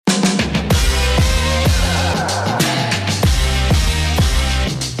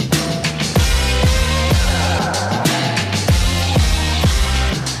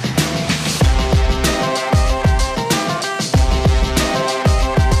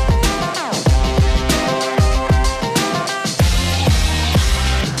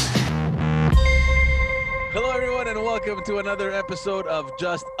another episode of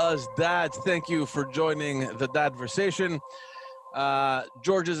Just Us Dads. Thank you for joining the Dadversation.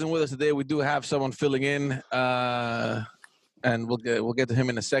 George isn't with us today. We do have someone filling in, and we'll get to him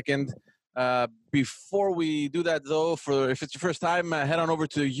in a second. Before we do that, though, if it's your first time, head on over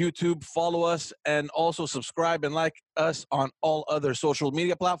to YouTube, follow us, and also subscribe and like us on all other social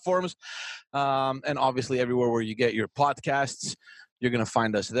media platforms, and obviously everywhere where you get your podcasts. You're gonna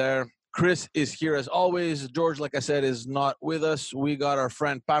find us there. Chris is here as always. George, like I said, is not with us. We got our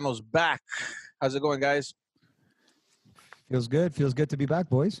friend Panos back. How's it going, guys? Feels good. Feels good to be back,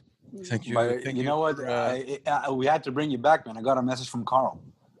 boys. Thank you. But Thank you know what? We had to bring you back, man. I got a message from Carl.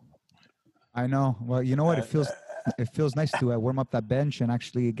 I know. Well, you know what? It feels nice to warm up that bench and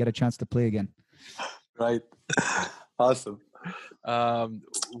actually get a chance to play again. Right. Awesome.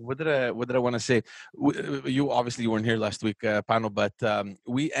 What did I want to say? You obviously weren't here last week, Pano, but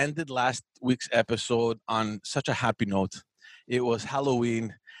we ended last week's episode on such a happy note. It was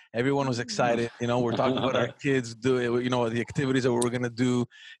Halloween. Everyone was excited. You know, we're talking about our kids doing, the activities that we're going to do.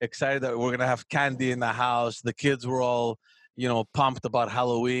 Excited that we're going to have candy in the house. The kids were all, pumped about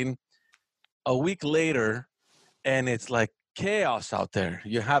Halloween. A week later, and it's like chaos out there.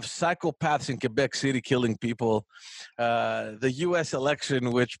 You have psychopaths in Quebec City killing people. The U.S.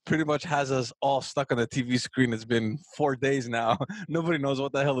 election, which pretty much has us all stuck on the TV screen. It's been 4 days now. Nobody knows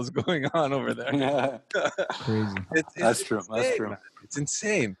what the hell is going on over there. Yeah. Crazy. That's true. That's true. Man. It's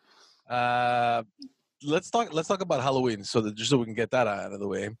insane. Let's talk about Halloween, just so we can get that out of the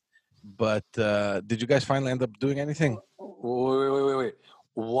way. But did you guys finally end up doing anything? Wait.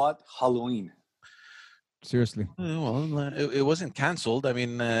 What Halloween? Seriously. Well, it wasn't canceled. I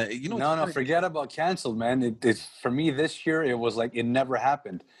mean, No, forget about canceled, man. It for me this year, it was like it never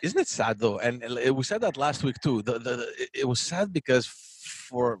happened. Isn't it sad though? And we said that last week too. It was sad because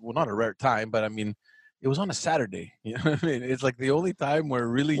not a rare time, but I mean, it was on a Saturday. You know what I mean? It's like the only time where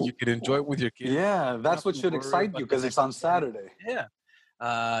really you could enjoy it with your kids. Yeah, that's what should excite you because it's on Saturday. Yeah.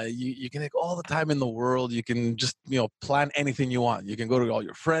 You can take all the time in the world. You can just, plan anything you want. You can go to all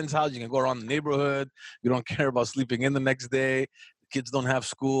your friends' house. You can go around the neighborhood. You don't care about sleeping in the next day. The kids don't have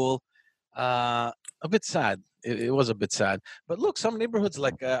school. A bit sad. It was a bit sad. But look, some neighborhoods,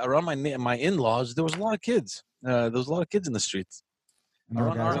 like around my in-laws, there was a lot of kids. There was a lot of kids in the streets. No,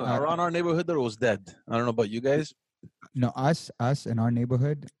 Around our neighborhood, there was dead. I don't know about you guys. No, us in our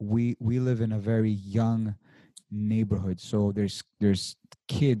neighborhood, we live in a very young neighborhood. So there's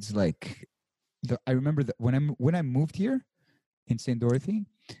kids like I remember that when I moved here in St. Dorothy,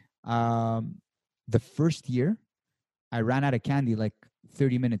 the first year I ran out of candy like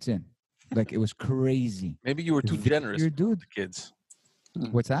 30 minutes in. Like it was crazy. Maybe you were too generous with the kids.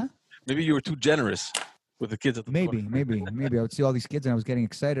 What's that? Maybe you were too generous with the kids at the maybe I would see all these kids and I was getting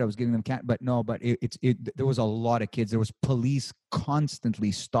excited. I was giving them candy, but no, there was a lot of kids. There was police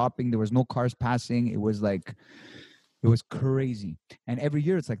constantly stopping. There was no cars passing. It was crazy. And every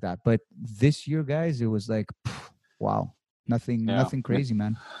year it's like that. But this year, guys, it was like, wow, nothing crazy,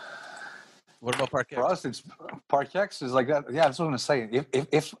 man. What about Park X? For us, it's Park X is like that. Yeah, that's what I'm gonna say.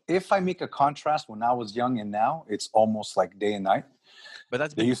 If I make a contrast when I was young and now, it's almost like day and night. But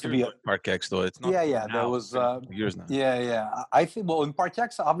that's there used to be a Park X though. It's not. Yeah. There was years now. Yeah. I think in Park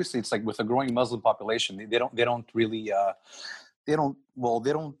X, obviously, it's like with a growing Muslim population, they don't really they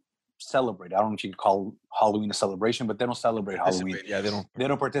don't celebrate. I don't know if you could call Halloween a celebration, but they don't celebrate Halloween. Yeah, they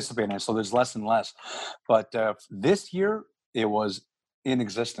don't participate in it. So there's less and less. But this year it was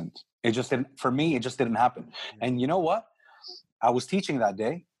inexistent. It just didn't. For me, it just didn't happen. And you know what? I was teaching that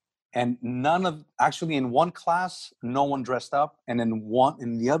day. And in one class, no one dressed up. And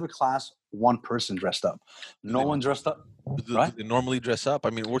in the other class, one person dressed up. No one dressed up. Do they normally dress up?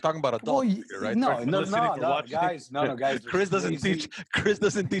 I mean, we're talking about adults here, right? No, guys. Chris doesn't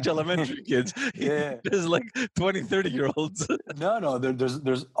teach elementary kids. Yeah. There's like 20, 30-year-olds. No.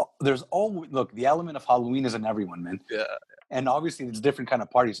 There's always, look, the element of Halloween is in everyone, man. Yeah. And obviously, it's different kind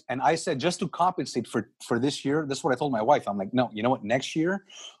of parties. And I said, just to compensate for this year, this is what I told my wife. I'm like, no, you know what? Next year,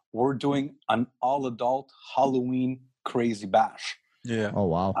 we're doing an all-adult Halloween crazy bash. Yeah. Oh,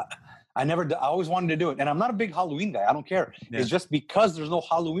 wow. I always wanted to do it. And I'm not a big Halloween guy. I don't care. Yeah. It's just because there's no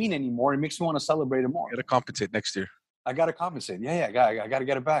Halloween anymore, it makes me want to celebrate it more. You got to compensate next year. I got to compensate. Yeah. I got to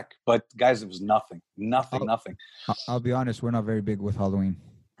get it back. But guys, it was nothing. Nothing. I'll be honest. We're not very big with Halloween.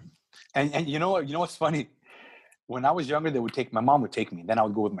 And you know what? You know what's funny? when I was younger, my mom would take me. Then I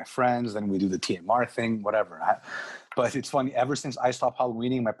would go with my friends. Then we do the TMR thing, whatever. But it's funny. Ever since I stopped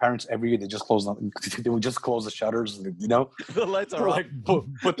Halloweening, my parents every year they would just close the shutters. You know, The lights are off. like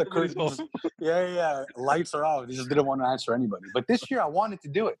put the Nobody's curtains. home. Yeah. Lights are out. They just didn't want to answer anybody. But this year, I wanted to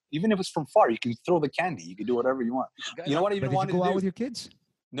do it. Even if it's from far, you can throw the candy. You can do whatever you want. Guys, You know what I But even did you wanted go to out do? with your kids?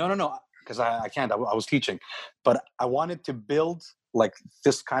 No, because I can't. I was teaching, but I wanted to build like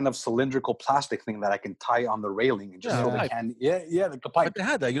this kind of cylindrical plastic thing that I can tie on the railing and just Yeah, throw the pipe. candy. Yeah, the But pipe. they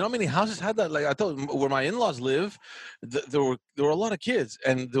had that. You know how many houses had that? Like I told where my in-laws live, there were a lot of kids,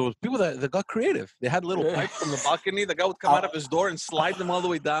 and there were people that got creative. They had little Yeah. pipes from the balcony. The guy would come out of his door and slide them all the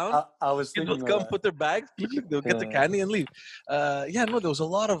way down. I was Kids thinking would of come, that. put their bags, they'll get the Yeah. candy and leave. Yeah, no, there was a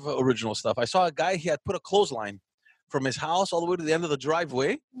lot of original stuff. I saw a guy, he had put a clothesline from his house all the way to the end of the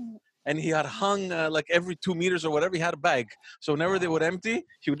driveway, and he had hung like every 2 meters or whatever, he had a bag. So whenever they would empty,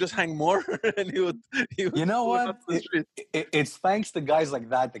 he would just hang more, and he would You know throw it what? onto the street. It's thanks to guys like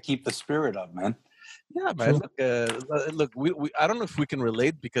that keep the spirit up, man. Yeah, man. True. Look, we I don't know if we can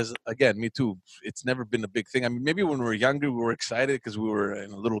relate because again, me too. It's never been a big thing. I mean, maybe when we were younger, we were excited because we were in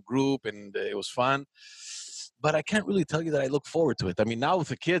a little group and it was fun. But I can't really tell you that I look forward to it. I mean, now with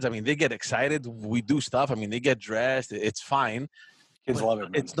the kids, I mean, they get excited. We do stuff. I mean, they get dressed. It's fine. Kids But love it,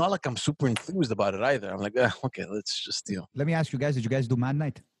 man. it's not like I'm super enthused about it either. I'm like, okay, let's just Let me ask you guys, did you guys do Mad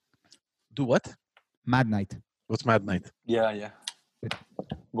Night? do what? Mad Night. What's Mad Night? Yeah.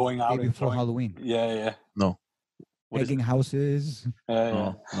 Going out Day and before throwing. Halloween. Yeah. No. What is Egging houses.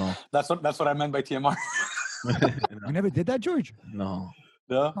 No, no, That's what I meant by TMR. You never did that, George? no.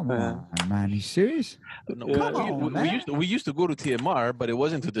 No? Come on, man. You serious? No, Yeah. Come on, we man. used to go to TMR, but it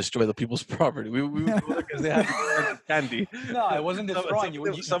wasn't to destroy the people's property. We would go there because they had candy. No, it wasn't destroying.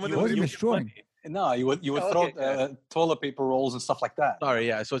 Some of It them wasn't would give destroying. money. No, you would Oh, throw okay, yeah. toilet paper rolls and stuff like that. Sorry,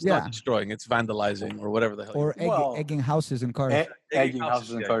 yeah. So it's Yeah. not destroying; it's vandalizing or whatever the hell. Or Well, egging houses and cars. Egging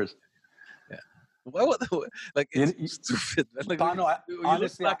houses and yeah. cars. Like it's You- stupid, man. Like, Pano, you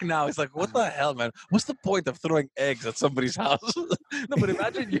honestly, look back now, it's like, what the hell, man? What's the point of throwing eggs at somebody's house? No, but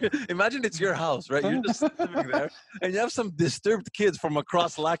imagine it's your house, right? You're just living there, and you have some disturbed kids from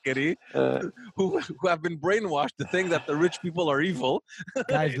across Lackady who have been brainwashed to think that the rich people are evil.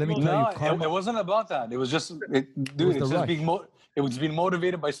 Guys, let me tell no, you, karma. it wasn't about that. It was just, was dude, the it's just rush. it was being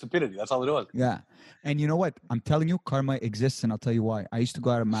motivated by stupidity. That's all it was. Yeah. And you know what? I'm telling you, karma exists, and I'll tell you why. I used to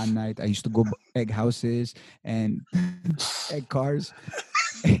go out on Mad Night. I used to go egg houses and egg cars.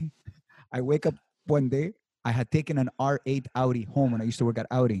 I wake up one day. I had taken an R8 Audi home when I used to work at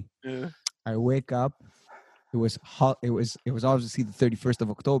Audi. Yeah. I wake up. It was hot. It was obviously the 31st of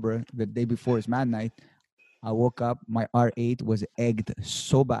October, the day before his Mad Night. I woke up. My R8 was egged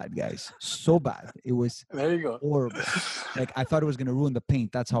so bad, guys. So bad. It was There you go. horrible. Like I thought it was gonna ruin the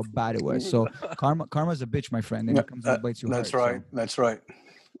paint. That's how bad it was. So karma's a bitch, my friend, and it comes and bites you That's hard. right. That's right.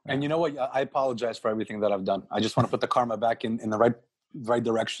 And you know what? I apologize for everything that I've done. I just want to put the karma back in the right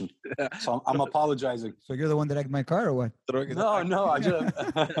direction. So I'm apologizing. So you're the one that egged my car, or what? Throwing it No, I just.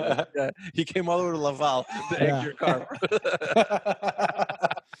 yeah, he came all the way to Laval to egg Yeah. your car.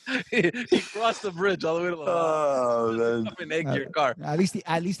 he crossed the bridge all the way to Laval. Oh, man. Come and egg your car. At least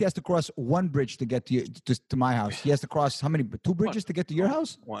he has to cross one bridge to get to you, to my house. He has to cross how many? 2 bridges to get to your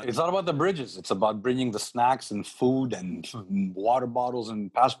house? One. It's not about the bridges. It's about bringing the snacks and food and water bottles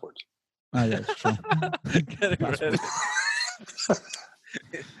and passports. Oh, yeah, it's true. Getting ready.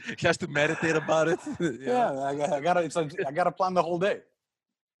 He has to meditate about it. Yeah, I gotta plan the whole day.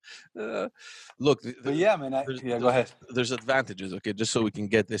 Look, But yeah, man. Go ahead. There's advantages, okay? Just so we can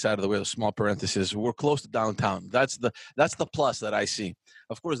get this out of the way. A small parenthesis. We're close to downtown. That's the plus that I see.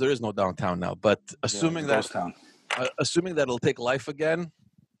 Of course, there is no downtown now, but assuming Ghost town. that it'll take life again,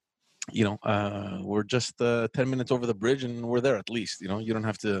 you know, we're just 10 minutes over the bridge and we're there at least. You know, you don't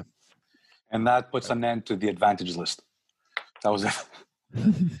have to. And that puts an end to the advantages list. That was it.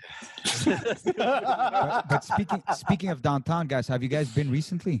 But speaking of downtown, guys, have you guys been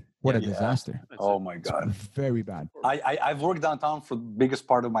recently? What a Yeah. disaster! Oh my God. Very bad. I've worked downtown for the biggest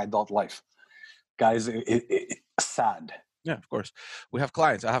part of my adult life. Guys, sad. Yeah, of course. We have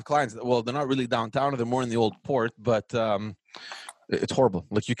clients. I have clients. Well, they're not really downtown. They're more in the old port, but it's horrible.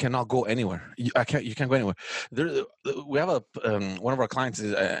 Like you cannot go anywhere. You can't go anywhere. We have one of our clients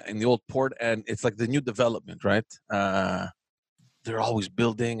is in the old port, and it's like the new development, right? They're always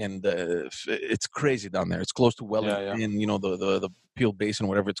building, and it's crazy down there. It's close to Wellington, you know, the Peel Basin,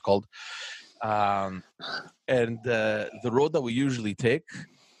 whatever it's called. And the road that we usually take,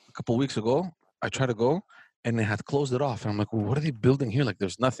 a couple of weeks ago, I tried to go, and they had closed it off. And I'm like, well, what are they building here? Like,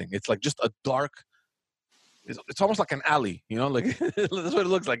 there's nothing. It's like just a dark it's almost like an alley, like that's what it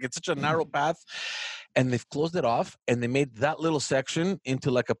looks like. It's such a narrow path, and they've closed it off, and they made that little section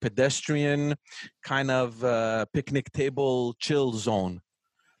into like a pedestrian kind of picnic table chill zone.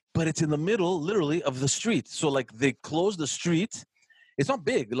 But it's in the middle, literally, of the street. So like they closed the street. It's not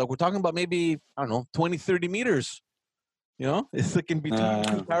big. Like we're talking about maybe, I don't know, 20, 30 meters. It's like in between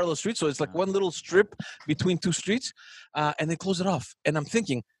two parallel streets. So it's like one little strip between two streets, and they close it off. And I'm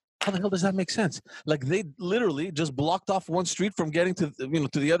thinking, how the hell does that make sense? Like they literally just blocked off one street from getting to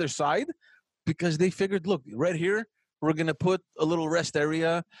to the other side, because they figured, look, right here we're gonna put a little rest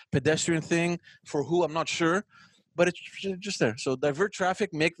area, pedestrian thing for who I'm not sure, but it's just there. So divert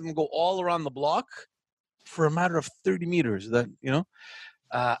traffic, make them go all around the block for a matter of 30 meters.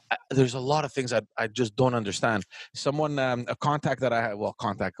 There's a lot of things I just don't understand. Someone, a contact that I have,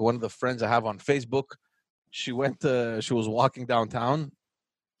 one of the friends I have on Facebook, she was walking downtown,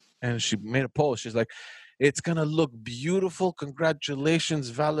 and she made a post. She's like, it's going to look beautiful. Congratulations,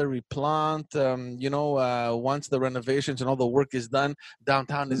 Valerie Plant. Once the renovations and all the work is done,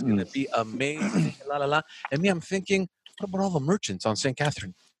 downtown is going to be amazing. La, la, la. And me, I'm thinking, what about all the merchants on St.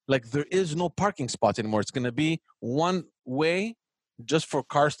 Catherine? Like, there is no parking spots anymore. It's going to be one way just for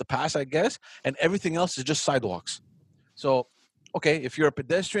cars to pass, I guess. And everything else is just sidewalks. So, okay, if you're a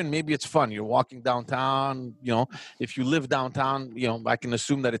pedestrian, maybe it's fun. You're walking downtown, if you live downtown, I can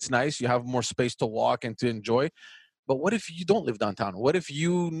assume that it's nice. You have more space to walk and to enjoy. But what if you don't live downtown? What if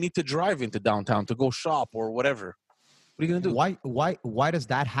you need to drive into downtown to go shop or whatever? What are you going to do? Why does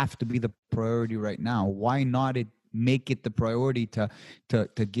that have to be the priority right now? Why not make it the priority to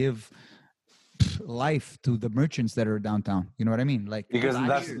give life to the merchants that are downtown? You know what I mean? Like, because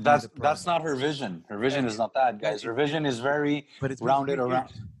that's not her vision. Her vision is not that, guys. Her vision is very rounded around.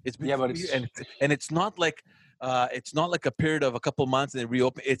 It's been and it's not like a period of a couple months and they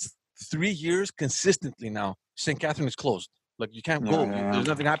reopen. It's 3 years consistently now. St. Catherine is closed. Like, you can't go. There's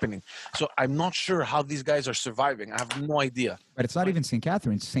nothing happening. So I'm not sure how these guys are surviving. I have no idea. But it's not even St.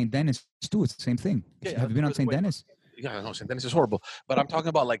 Catherine. It's St. Denis too. It's the same thing. Have you been on St. Denis? Yeah, no, St. Denis is horrible. But I'm talking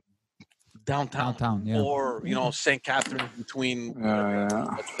about like downtown, or St. Catherine between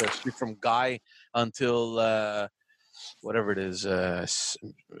the street from Guy until whatever it is,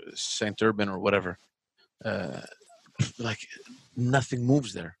 St. Urban or whatever. Like, nothing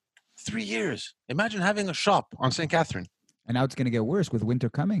moves there. 3 years. Imagine having a shop on St. Catherine. And now it's going to get worse with winter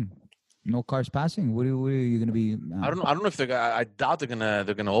coming. No cars passing. What are you going to be? I don't know if I doubt they're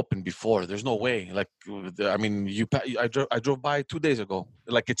gonna open before. There's no way. Like, I mean, I drove by 2 days ago.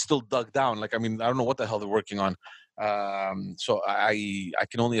 Like, it's still dug down. Like, I mean, I don't know what the hell they're working on. So I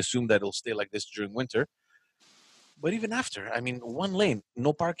can only assume that it'll stay like this during winter. But even after, I mean, one lane,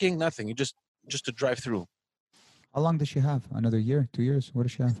 no parking, nothing. You just to drive through. How long does she have? Another year? 2 years? What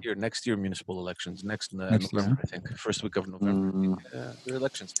does she have? Next year, municipal elections. Next November, year. I think. First week of November. Their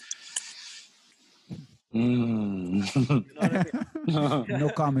elections. You know what I mean? No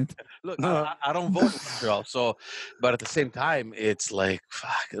comment. Look, I don't vote in Montreal, so, but at the same time, it's like,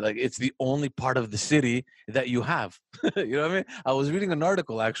 fuck, like, it's the only part of the city that you have. You know what I mean? I was reading an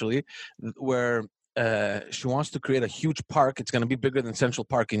article actually where she wants to create a huge park. It's going to be bigger than Central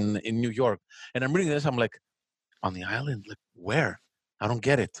Park in New York. And I'm reading this, I'm like, on the island? Like, where? I don't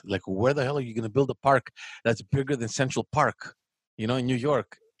get it. Like, where the hell are you going to build a park that's bigger than Central Park, in New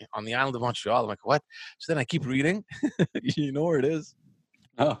York? On the island of Montreal. I'm like, what? So then I keep reading. You know where it is?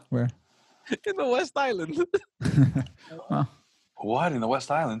 Oh, where? In the West Island. Wow. What, in the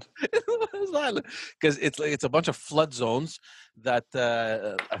West Island? In the West Island, because it's a bunch of flood zones that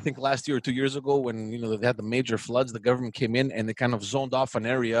I think last year or 2 years ago, when they had the major floods, the government came in and they kind of zoned off an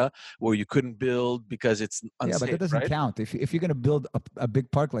area where you couldn't build because it's unsafe. Yeah, but that doesn't count. If you're going to build a big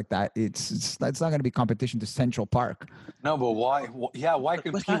park like that, it's not going to be competition to Central Park. No, but why? Yeah, why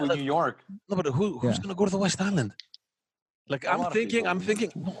compete with New York? No, but who's going to go to the West Island? Like, I'm thinking,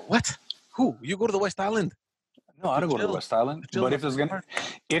 what? Who? You go to the West Island? No, I don't go to the West Island. But if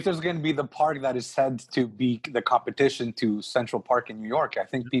there's gonna be the park that is said to be the competition to Central Park in New York, I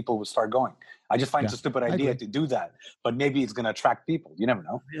think people will start going. I just find it's a stupid idea to do that. But maybe it's gonna attract people. You never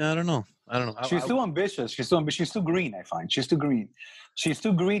know. Yeah, I don't know. She's too ambitious. She's too green. I find she's too green. She's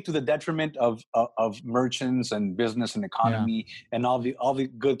too green to the detriment of merchants and business and economy and all the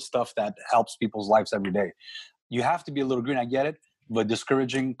good stuff that helps people's lives every day. You have to be a little green. I get it. But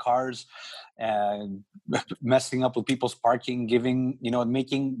discouraging cars and messing up with people's parking,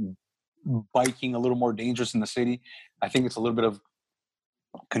 making biking a little more dangerous in the city. I think it's a little bit of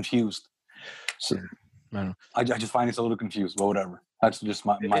confused. So I just find it's a little confused, but whatever. That's just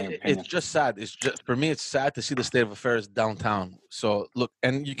my opinion. It's just sad. It's just for me. It's sad to see the state of affairs downtown. So look,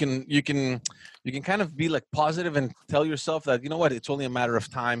 and you can kind of be like positive and tell yourself that, you know what, it's only a matter of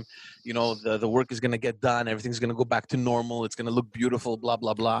time. You know, the work is gonna get done. Everything's gonna go back to normal. It's gonna look beautiful. Blah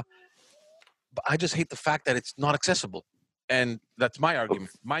blah blah. But I just hate the fact that it's not accessible. And that's my argument.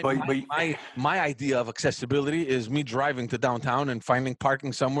 My idea of accessibility is me driving to downtown and finding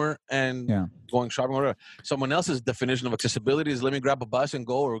parking somewhere and Yeah. going shopping or whatever. Someone else's definition of accessibility is let me grab a bus and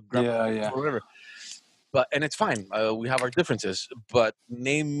go, or grab or whatever. And it's fine. We have our differences. But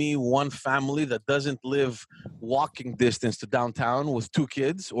name me one family that doesn't live walking distance to downtown with 2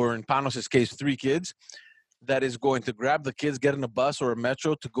 kids, or in Panos' case, 3 kids, that is going to grab the kids, get in a bus or a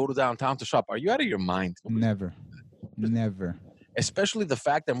metro to go to downtown to shop. Are you out of your mind? Never. Especially the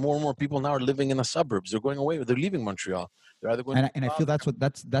fact that more and more people now are living in the suburbs. They're going away. They're leaving Montreal. They're either going. And I feel that's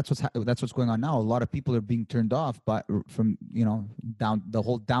what's going on now. A lot of people are being turned off from down the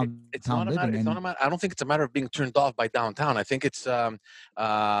whole downtown living. It's not a matter. I don't think it's a matter of being turned off by downtown. I think it's what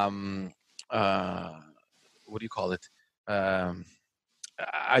do you call it?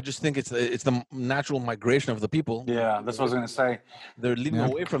 I just think it's the natural migration of the people. Yeah, that's what I was going to say. They're leaving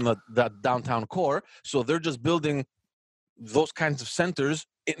away from the downtown core, so they're just building those kinds of centers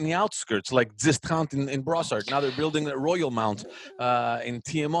in the outskirts, like Zistrant in Brossard. Now they're building a Royal Mount in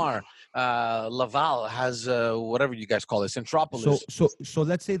TMR. Laval has whatever you guys call it, Centropolis. So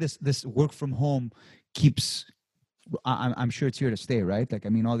let's say this work from home keeps. I'm sure it's here to stay, right? Like, I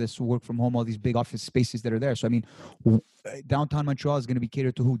mean, all this work from home, all these big office spaces that are there. So, I mean, downtown Montreal is going to be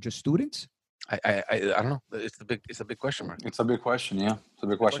catered to who? Just students? I don't know. It's a big question mark. It's a big question, yeah. It's a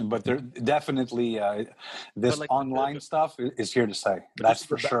big question. But there definitely this online stuff is here to stay. That's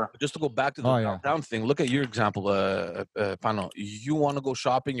for sure. Just to go back to the downtown thing, look at your example, Pano. You want to go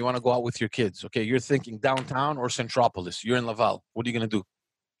shopping, you want to go out with your kids. Okay, you're thinking downtown or Centropolis. You're in Laval. What are you going to do?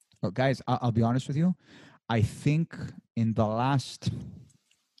 Oh, guys, I'll be honest with you. I think in the last,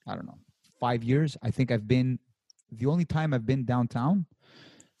 5 years, I think the only time I've been downtown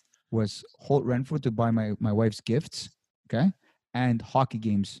was Holt Renfrew to buy my wife's gifts, okay, and hockey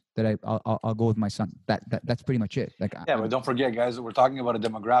games that I'll go with my son. That's pretty much it. Like, but don't forget, guys, we're talking about a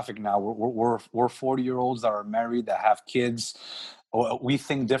demographic now. We're 40-year-olds that are married, that have kids. We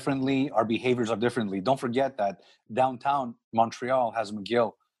think differently. Our behaviors are differently. Don't forget that downtown Montreal has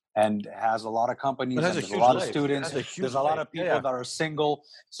McGill and has a lot of companies, and there's a lot of students. There's a lot of people that are single.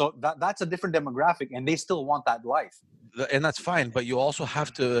 So that's a different demographic, and they still want that life. And that's fine, but you also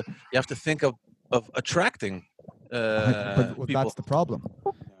have to think of attracting but people. That's the problem.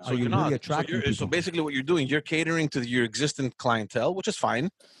 So you're really not attracting so basically what you're doing, you're catering to your existing clientele, which is fine.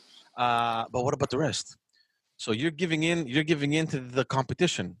 But what about the rest? So you're giving in to the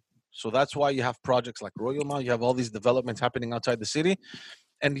competition. So that's why you have projects like Royal Mount. You have all these developments happening outside the city,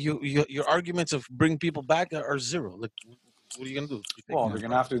 and your arguments of bring people back are zero. Like, what are you going to do? Well, they're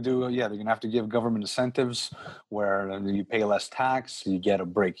going to have to do, they're going to have to give government incentives where you pay less tax, you get a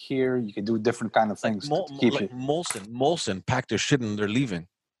break here, you can do different kind of things to keep you. Molson packed their shit and they're leaving.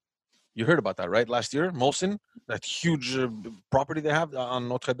 You heard about that, right? Last year, Molson, that huge property they have on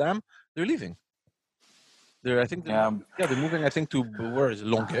Notre Dame, they're leaving. They're moving. I think to where is it?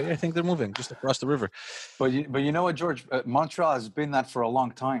 Longueuil? I think they're moving just across the river. But you know what, George? Montreal has been that for a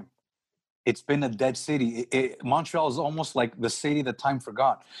long time. It's been a dead city. Montreal is almost like the city that time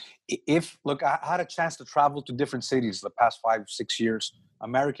forgot. I had a chance to travel to different cities the past 5-6 years,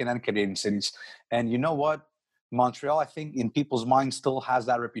 American and Canadian cities, and you know what? Montreal, I think, in people's minds, still has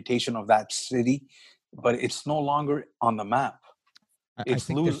that reputation of that city, but it's no longer on the map. I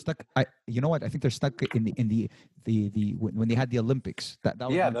think they're stuck. You know what? I think they're stuck in the when they had the Olympics. That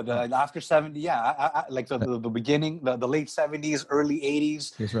was after 70. Like the beginning, the late 70s, early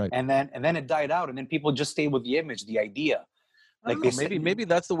 80s. That's right. And then it died out, and then people just stayed with the image, the idea. Like maybe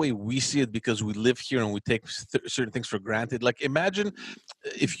that's the way we see it because we live here and we take certain things for granted. Like imagine,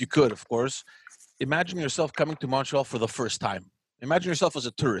 if you could, of course, imagine yourself coming to Montreal for the first time. Imagine yourself as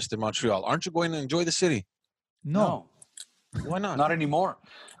a tourist in Montreal. Aren't you going to enjoy the city? No. Why not? Not anymore.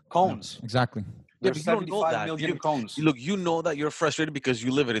 Cones. No, exactly. There's 75 million cones. Look, you know that you're frustrated because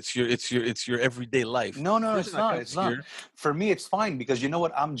you live it. It's your everyday life. No, it's not. It's not. For me, it's fine because you know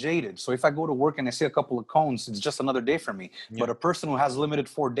what? I'm jaded. So if I go to work and I see a couple of cones, it's just another day for me. Yeah. But a person who has limited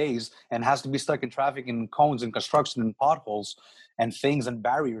 4 days and has to be stuck in traffic and cones and construction and potholes and things and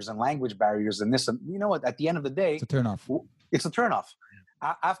barriers and language barriers and this, and you know what? At the end of the day, it's a turnoff. It's a turnoff.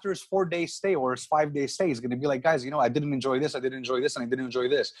 after his 4-day stay or his 5-day stay, he's going to be like, guys, I didn't enjoy this, and I didn't enjoy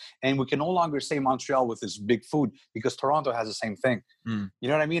this. And we can no longer say Montreal with this big food because Toronto has the same thing. Mm. You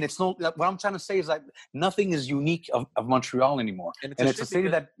know what I mean? What I'm trying to say is that nothing is unique of Montreal anymore. And it's a city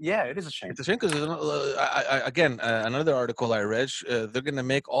that, it is a shame. It's a shame because, again, another article I read, they're going to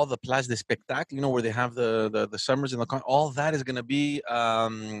make all the Place des Spectacles, where they have the summers in all that is going to be, they're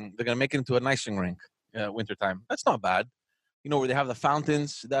going to make it into an icing rink wintertime. That's not bad. Where they have the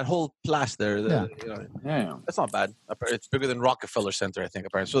fountains, that whole place there. That's not bad. It's bigger than Rockefeller Center, I think,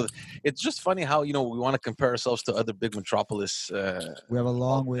 apparently. So it's just funny how, we want to compare ourselves to other big metropolis we have a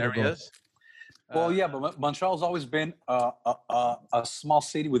long way areas. to go. Well, but Montreal's always been a small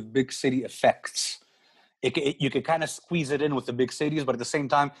city with big city effects. You could kind of squeeze it in with the big cities, but at the same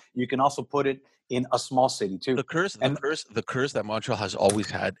time, you can also put it in a small city too. The curse that Montreal has always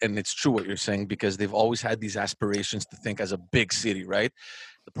had, and it's true what you're saying, because they've always had these aspirations to think as a big city, right?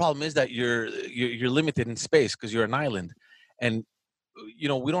 The problem is that you're limited in space because you're an island, and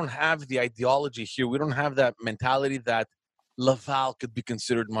we don't have the ideology here. We don't have that mentality that Laval could be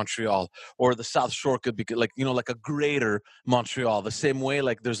considered Montreal, or the South Shore could be like a greater Montreal, the same way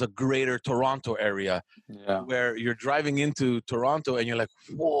like there's a greater Toronto area where you're driving into Toronto and you're like,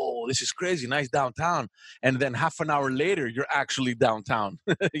 whoa, this is crazy, nice downtown, and then half an hour later you're actually downtown.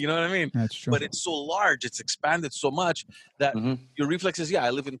 You know what I mean? That's true. But it's so large, it's expanded so much that your reflex is, I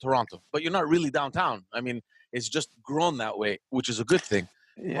live in Toronto, but you're not really downtown. I mean, it's just grown that way, which is a good thing.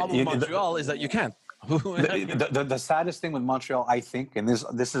 The problem with Montreal is that you can't. The saddest thing with Montreal, I think, and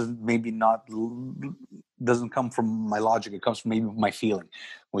this is maybe not, doesn't come from my logic, it comes from maybe my feeling,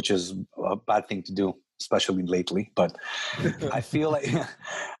 which is a bad thing to do, especially lately. But I feel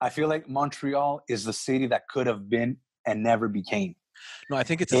like Montreal is the city that could have been and never became. No, I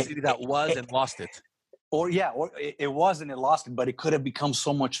think it's a city that was and lost it. Or it was and it lost it, but it could have become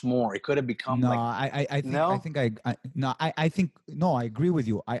so much more. It could have become I agree with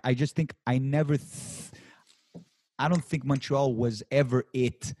you. I just think I don't think Montreal was ever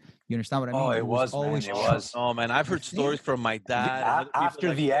it. You understand what I mean? Oh, it was always. It was. Oh man, I've heard stories from my dad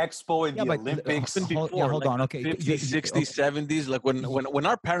after the Expo and the Olympics. Hold on. Okay, 50s, 60s, 70s. Like when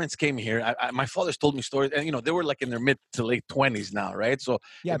our parents came here, my father's told me stories, and they were like in their mid to late 20s now, right? So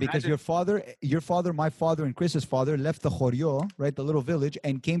because your father, my father, and Chris's father left the Choryo, right, the little village,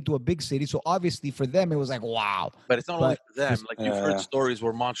 and came to a big city. So obviously for them it was like wow. But it's not only for them. Like you've heard stories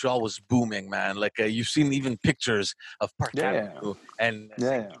where Montreal was booming, man. Like you've seen even pictures of Parc Avenue and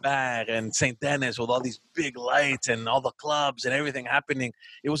and St. Denis with all these big lights and all the clubs and everything happening.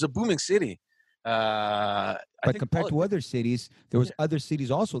 It was a booming city. But compared to other cities, there was other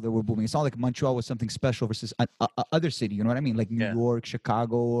cities also that were booming. It's not like Montreal was something special versus other city. You know what I mean? Like New York,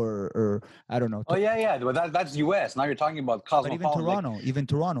 Chicago, or I don't know. Oh yeah. But that's U.S. Now you're talking about cosmopolitan. But even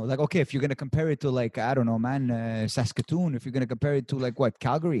Toronto. Like okay, if you're gonna compare it to like I don't know, man, Saskatoon. If you're gonna compare it to like what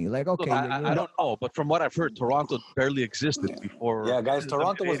Calgary, like okay. Look, I don't know, but from what I've heard, Toronto barely existed before. Yeah, guys,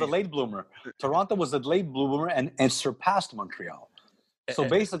 Toronto was the late bloomer. Toronto was the late bloomer and surpassed Montreal. So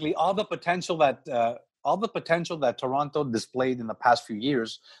basically, all the potential that Toronto displayed in the past few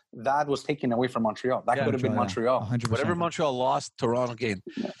years, that was taken away from Montreal. That could have been Montreal. 100%. Whatever Montreal lost, Toronto gained.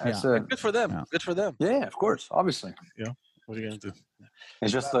 Good for them. Yeah. Good for them. Yeah, of course, obviously. Yeah. What are you gonna do?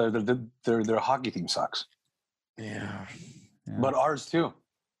 It's just their hockey team sucks. Yeah. But ours too.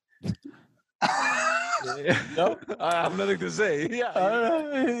 No, I have nothing to say.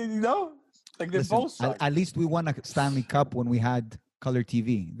 No, like they both suck. At least we won a Stanley Cup when we had color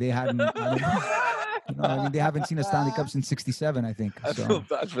TV. They hadn't. They haven't seen a Stanley Cup since '67, I think. I feel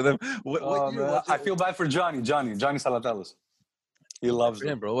bad for them. I feel bad for Johnny Salatellis. He loves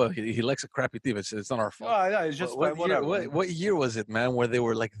him, bro. Well, he likes a crappy team. It's not our fault. Oh, yeah, it's just what year was it, man? Where they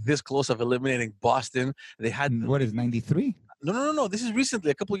were like this close of eliminating Boston? They had what is '93? No. This is recently,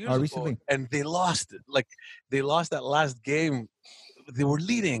 a couple of years ago. Recently, and they lost it. Like they lost that last game. They were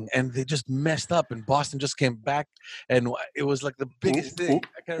leading and they just messed up, and Boston just came back, and it was like the biggest thing.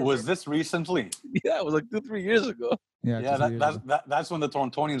 Was this recently? Yeah, it was like 2-3 years ago. That's when the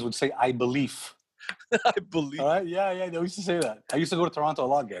Torontonians would say, "I believe." I believe. All right? Yeah, they used to say that. I used to go to Toronto a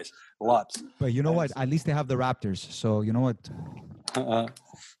lot, guys. Lots. But you know what? At least they have the Raptors. So you know what?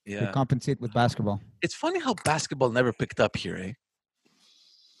 They compensate with basketball. It's funny how basketball never picked up here, eh?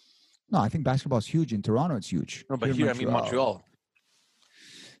 No, I think basketball is huge. In Toronto, it's huge. No, but here I mean Montreal.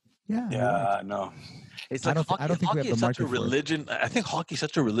 Yeah, no. It's like I don't think hockey is such a religion. I think hockey is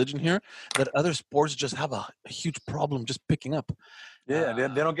such a religion here that other sports just have a huge problem just picking up. Yeah, they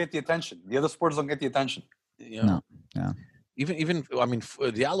don't get the attention. The other sports don't get the attention. No. Even I mean,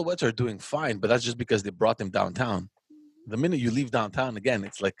 the Alouettes are doing fine, but that's just because they brought them downtown. The minute you leave downtown, again,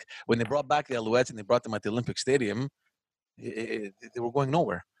 it's like when they brought back the Alouettes and they brought them at the Olympic Stadium, they were going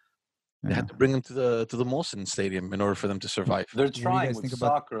nowhere. They had to bring them to the Molson Stadium in order for them to survive. They're do you trying guys with think about-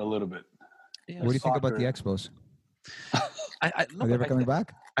 soccer a little bit. Yeah, What do you think about the Soccer. Expos? no, Are they ever coming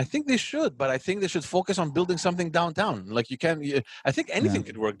back? I think they should, but I think they should focus on building something downtown. Like I think anything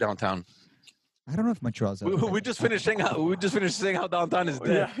could work downtown. I don't know if Montreal's. We just finished saying how downtown is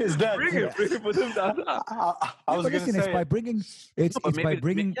dead. Yeah, it's dead. Bring it, put them downtown. I was But going to listen, it's say by bringing. It's But by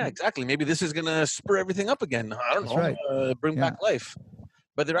bringing. yeah, exactly. Maybe this is gonna spur everything up again. I don't That's know. right. Bring Yeah. back life.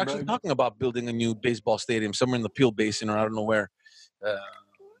 But they're actually But- talking about building a new baseball stadium somewhere in the Peel Basin or I don't know where.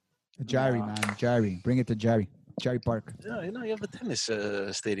 Jari, man, Jari. Bring it to Jari Park. Yeah, you have the tennis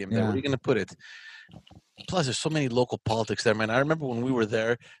stadium there. Where Yeah. are you going to put it? Plus, there's so many local politics there, man. I remember when we were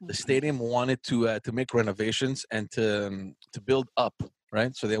there, the stadium wanted to make renovations and to build up,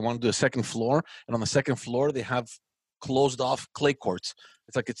 right? So they want to do a second floor, and on the second floor they have closed off clay courts.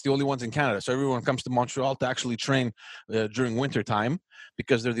 It's like it's the only ones in Canada. So everyone comes to Montreal to actually train during winter time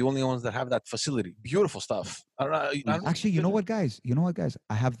because they're the only ones that have that facility. Beautiful stuff. Actually, you know what, guys?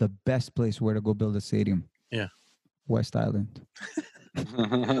 I have the best place where to go build a stadium. Yeah. West Island. in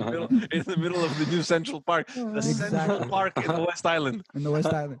the middle of the new Central Park, the Central Exactly. Park in the West Island. In the West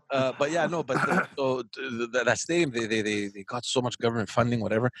Island. But yeah, no, but so that stadium, they got so much government funding,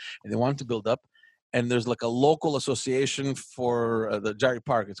 whatever, and they wanted to build up. And there's like a local association for the Jarry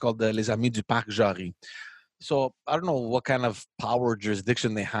Park. It's called the Les Amis du Parc Jarry. So I don't know what kind of power or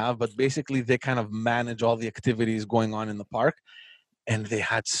jurisdiction they have, but basically they kind of manage all the activities going on in the park. And they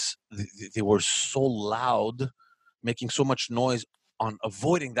were so loud, making so much noise on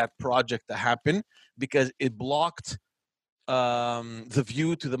avoiding that project to happen because it blocked the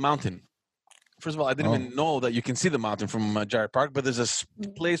view to the mountain. First of all, I didn't even know that you can see the mountain from Jarry Park, but there's a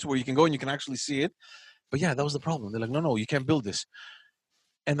place where you can go and you can actually see it. But yeah, that was the problem. They're like, no, you can't build this.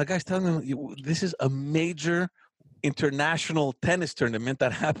 And the guy's telling them, this is a major international tennis tournament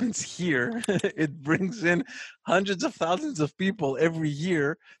that happens here. It brings in hundreds of thousands of people every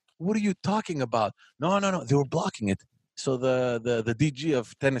year. What are you talking about? No. They were blocking it. So the DG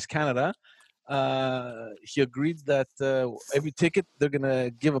of Tennis Canada, he agreed that every ticket they're gonna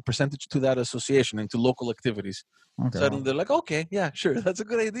give a percentage to that association and to local activities. Okay. Suddenly they're like, okay, yeah, sure, that's a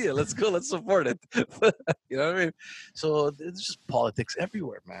good idea. Let's go, let's support it. You know what I mean? So it's just politics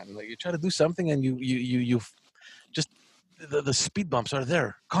everywhere, man. Like you try to do something and you just the speed bumps are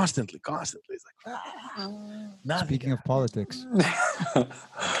there constantly. It's like nothing. Speaking of politics.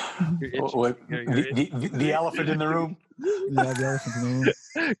 The elephant in the room. Yeah, the elephant in the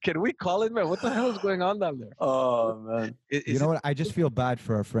room. Can we call it, man? What the hell is going on down there? Oh man! You know what? I just feel bad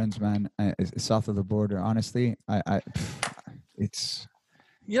for our friends, man. South of the border. Honestly, it's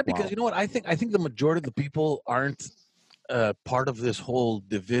Yeah, because Wow. you know what? I think the majority of the people aren't part of this whole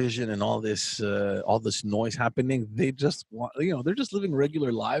division and all this noise happening. They just want, they're just living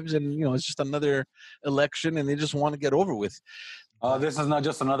regular lives, and it's just another election, and they just want to get over with. This is not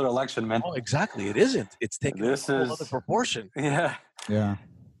just another election, man. Oh, exactly. It isn't. It's taking This a whole is- other proportion. Yeah. yeah.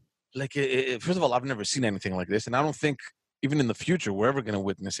 Like, first of all, I've never seen anything like this, and I don't think even in the future we're ever going to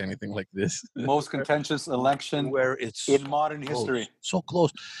witness anything like this. Most contentious election Where it's in modern close, history. so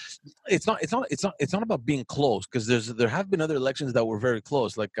close. It's not about being close, because there have been other elections that were very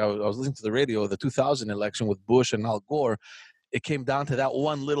close. Like I was listening to the radio, the 2000 election with Bush and Al Gore. It came down to that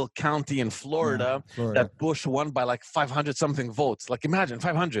one little county in Florida that Bush won by like 500 something votes. Like imagine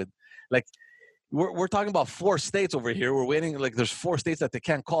 500. Like we're talking about 4 states over here. We're waiting. Like there's 4 states that they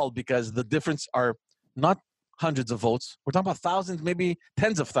can't call because the difference are not hundreds of votes. We're talking about thousands, maybe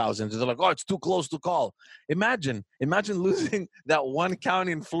tens of thousands. They're like, oh, it's too close to call. Imagine losing that one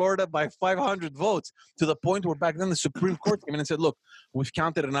county in Florida by 500 votes, to the point where back then the Supreme Court came in and said, look, we've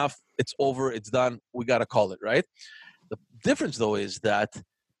counted enough. It's over. It's done. We got to call it, right? The difference, though, is that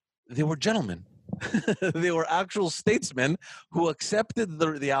they were gentlemen. They were actual statesmen who accepted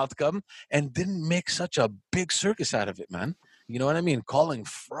the outcome and didn't make such a big circus out of it, man. You know what I mean? Calling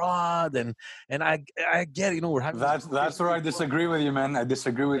fraud and I get it, we're having That's where I disagree with you, man. I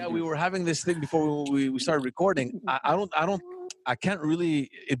disagree with yeah, you. we were having this thing before we started recording. I can't really.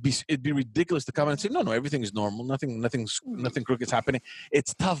 It'd be ridiculous to come and say no, everything is normal. Nothing crooked is happening.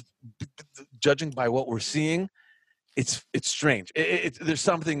 It's tough judging by what we're seeing. It's strange. There's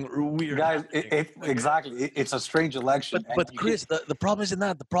something weird, Guys. happening. Exactly. It's a strange election. But Chris, the problem isn't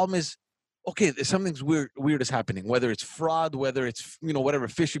that. The problem is, okay, something's weird is happening. Whether it's fraud, whether it's whatever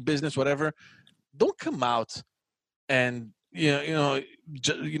fishy business, whatever. Don't come out and with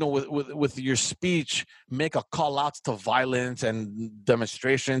your speech, make a call out to violence and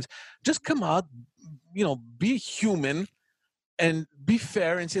demonstrations. Just come out, be human and be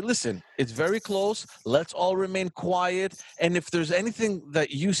fair and say, listen, it's very close. Let's all remain quiet. And if there's anything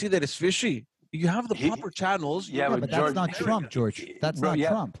that you see that is fishy, you have the proper channels. Yeah, Yeah, but but that's George, not Trump, George. That's bro, not yeah,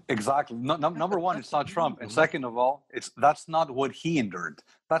 Trump. exactly. No, number one, it's not Trump, and second of all, that's not what he endured.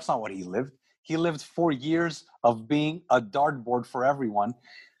 That's not what he lived. He lived 4 years of being a dartboard for everyone.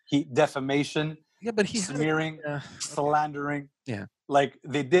 Defamation, Yeah, but he smearing, slandering. Yeah. Like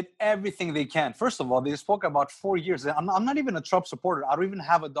they did everything they can. First of all, they spoke about 4 years. I'm not even a Trump supporter. I don't even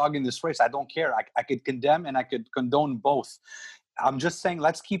have a dog in this race. I don't care. I could condemn and I could condone both. I'm just saying,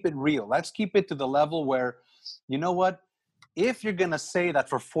 let's keep it real. Let's keep it to the level where, you know what? If you're going to say that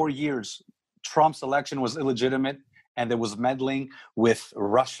for 4 years, Trump's election was illegitimate and there was meddling with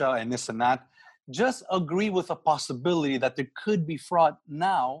Russia and this and that, just agree with a possibility that there could be fraud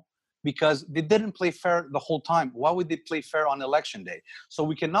now, because they didn't play fair the whole time. Why would they play fair on election day? So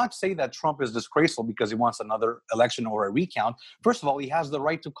we cannot say that Trump is disgraceful because he wants another election or a recount. First of all, he has the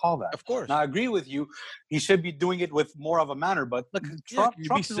right to call that. Of course. Now, I agree with you. He should be doing it with more of a manner. But look, Trump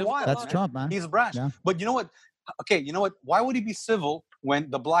is wild. That's Trump, man. He's brash. Yeah. But you know what? Okay, you know what? Why would he be civil when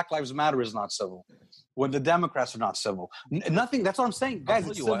the Black Lives Matter is not civil? When the Democrats are not civil? Nothing. That's what I'm saying, guys.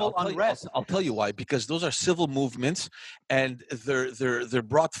 It's civil unrest. I'll tell you why. Because those are civil movements, and they're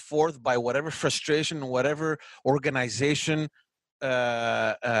brought forth by whatever frustration, whatever organization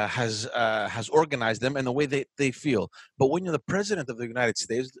has organized them and the way they feel. But when you're the president of the United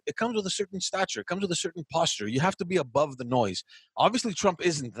States, it comes with a certain stature, it comes with a certain posture. You have to be above the noise. Obviously, Trump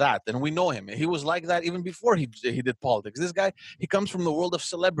isn't that, and we know him. He was like that even before he did politics. This guy, he comes from the world of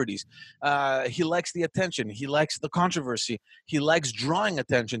celebrities. He likes the attention. He likes the controversy. He likes drawing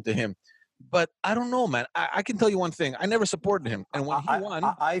attention to him. But I don't know, man. I can tell you one thing. I never supported him. And when he won...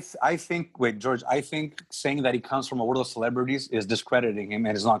 I think, wait, George, I think saying that he comes from a world of celebrities is discrediting him,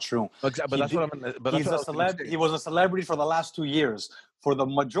 and it's not true. Exactly, but he was a celebrity for the last 2 years. For the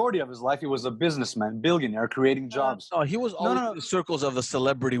majority of his life, he was a businessman, billionaire, creating jobs. No, he was always in the circles of the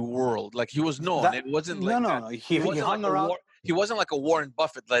celebrity world. Like, he was known. It wasn't like no. He hung around. He wasn't like a Warren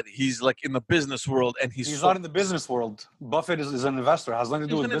Buffett that he's like in the business world, and he's not in the business world. Buffett is an investor. Has nothing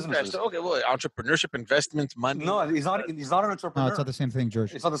to do with businesses. Okay, well, entrepreneurship, investments, money. No, he's not an entrepreneur. No, it's not the same thing,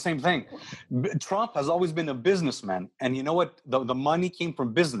 George. It's not the same thing. Trump has always been a businessman, and you know what? The money came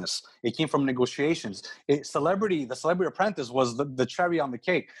from business. It came from negotiations. The Celebrity Apprentice was the cherry on the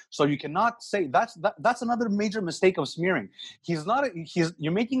cake. So you cannot say that's another major mistake of smearing.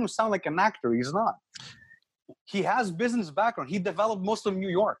 You're making him sound like an actor. He's not. He has business background. He developed most of New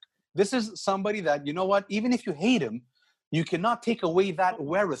York. This is somebody that, you know what, even if you hate him, you cannot take away that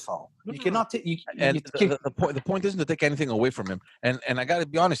wherewithal. You cannot take. The point isn't to take anything away from him. And I got to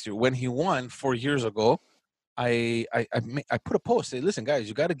be honest here. When he won 4 years ago, I put a post. Say, listen, guys,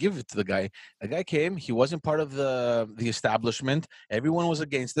 you got to give it to the guy. The guy came. He wasn't part of the establishment. Everyone was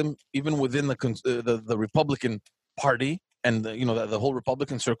against him, even within the Republican Party. And the whole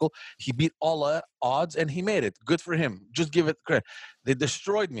Republican circle, he beat all odds and he made it. Good for him. Just give it credit. They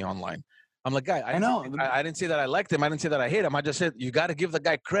destroyed me online. I'm like, guy, I know. I didn't say that I liked him. I didn't say that I hate him. I just said you got to give the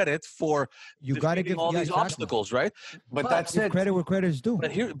guy credit for all these obstacles, right? But that's it. Credit where credit is due.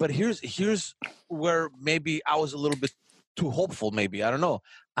 But here's where maybe I was a little bit too hopeful. Maybe I don't know.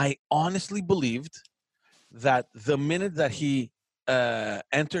 I honestly believed that the minute that he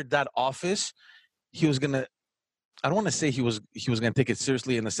entered that office, he was gonna. I don't want to say he was going to take it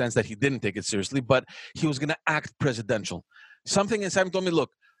seriously in the sense that he didn't take it seriously, but he was going to act presidential. Something inside me told me, look,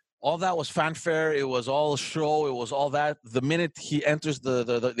 all that was fanfare. It was all show. It was all that. The minute he enters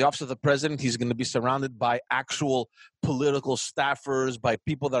the office of the president, he's going to be surrounded by actual political staffers, by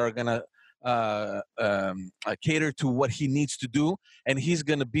people that are going to cater to what he needs to do, and he's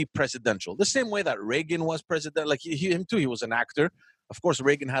going to be presidential. The same way that Reagan was president, like him too, he was an actor. Of course,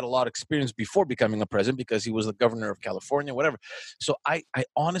 Reagan had a lot of experience before becoming a president because he was the governor of California, whatever. So I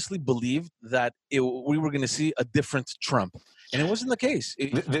honestly believed that we were going to see a different Trump. And it wasn't the case.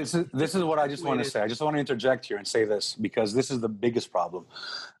 This is what I just want to say. I just want to interject here and say this because this is the biggest problem.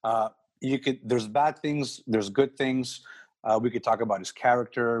 There's bad things, there's good things. We could talk about his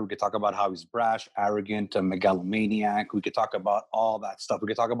character. We could talk about how he's brash, arrogant, a megalomaniac. We could talk about all that stuff. We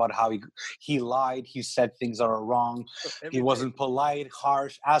could talk about how he lied. He said things that are wrong. He wasn't polite,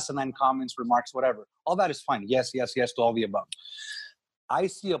 harsh, asinine comments, remarks, whatever. All that is fine. Yes, yes, yes to all the above. I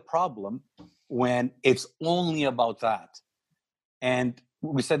see a problem when it's only about that. And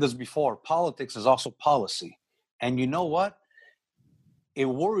we said this before. Politics is also policy. And you know what? It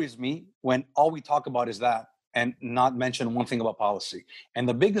worries me when all we talk about is that. and not mention one thing about policy. And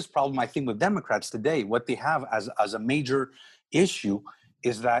the biggest problem, I think, with Democrats today, what they have as a major issue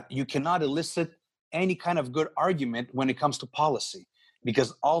is that you cannot elicit any kind of good argument when it comes to policy,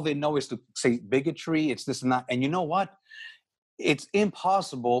 because all they know is to say bigotry, it's this and that. And you know what? It's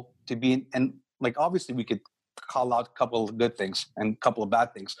impossible to be, and like obviously we could call out a couple of good things and a couple of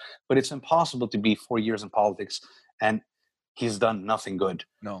bad things, but it's impossible to be 4 years in politics and he's done nothing good.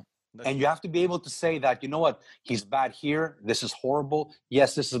 No. And you have to be able to say that, you know what, he's bad here. This is horrible.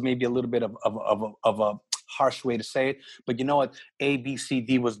 Yes, this is maybe a little bit of a harsh way to say it, but you know what? A, B, C,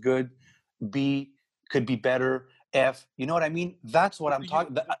 D was good. B could be better. F, you know what I mean? That's what I'm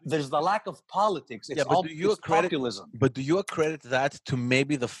talking. There's the lack of politics. It's all populism. But do you accredit that to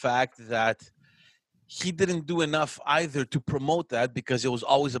maybe the fact that he didn't do enough either to promote that, because it was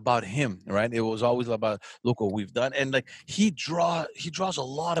always about him, right? It was always about, look what we've done, and like he draws a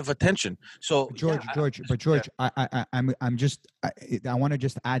lot of attention. So George, I want to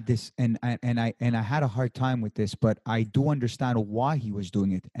just add this, and I had a hard time with this, but I do understand why he was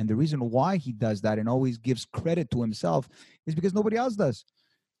doing it, and the reason why he does that and always gives credit to himself is because nobody else does.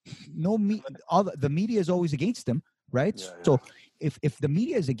 The media is always against him, right? Yeah, yeah. So if the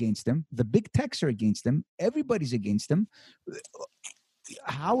media is against him, the big techs are against him, everybody's against him.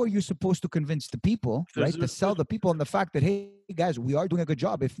 How are you supposed to convince the people, right, to sell the people on the fact that, hey, guys, we are doing a good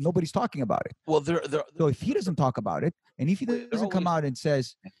job if nobody's talking about it? Well, so if he doesn't talk about it, and if he doesn't come out and say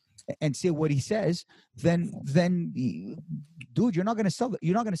what he says, then dude, you're not going to sell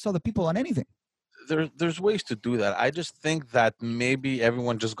the people on anything. There's ways to do that. I just think that maybe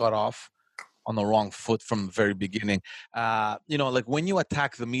everyone just got off on the wrong foot from the very beginning. Like when you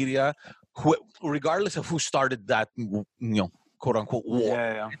attack the media, regardless of who started that, quote unquote war.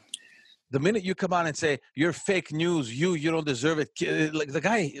 Yeah. The minute you come out and say you're fake news, you don't deserve it, like the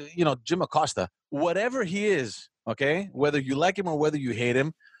guy, Jim Acosta, whatever he is, okay, whether you like him or whether you hate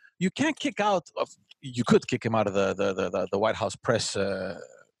him, you can't kick out. You could kick him out of the White House press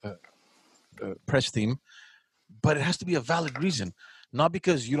team, but it has to be a valid reason. Not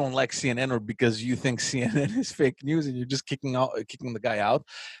because you don't like CNN or because you think CNN is fake news and you're just kicking the guy out.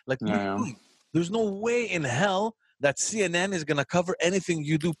 Like, there's no way in hell that CNN is going to cover anything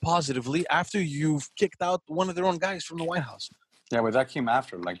you do positively after you've kicked out one of their own guys from the White House. Yeah, but that came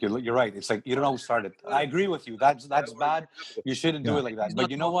after. Like you're right. It's like you don't know who started. I agree with you. That's bad. You shouldn't do it like that.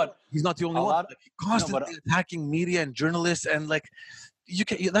 But you know what? He's not the only one. Constantly attacking media and journalists, and like, you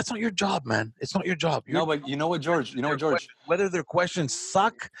can't. That's not your job, man. It's not your job. But you know what, George? Whether their questions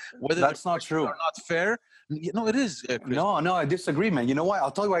suck, whether that's not true, are not fair. It is. No, I disagree, man. You know why?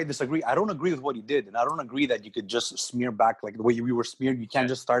 I'll tell you why I disagree. I don't agree with what he did, and I don't agree that you could just smear back like the way we were smeared. You can't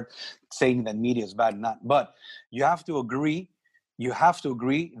just start saying that media is bad and not. But you have to agree. You have to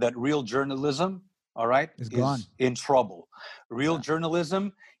agree that real journalism, all right, is in trouble. Real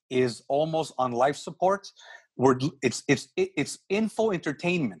journalism is almost on life support. It's info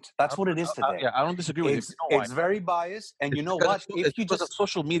entertainment. That's what it is today. Yeah, I don't disagree with you. It's very biased, and you know what? It's because of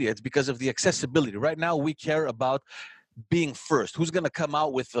social media. It's because of the accessibility. Right now, we care about being first. Who's going to come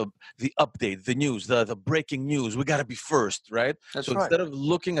out with the update, the news, the breaking news? We got to be first, right? That's right. Instead of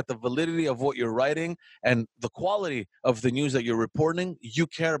looking at the validity of what you're writing and the quality of the news that you're reporting, you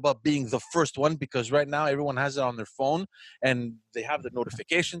care about being the first one, because right now everyone has it on their phone and they have the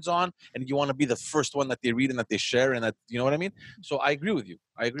notifications on, and you want to be the first one that they read and that they share, and that, you know what I mean? So I agree with you.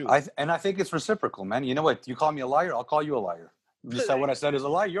 And I think it's reciprocal, man. You know what? You call me a liar, I'll call you a liar. You said what I said is a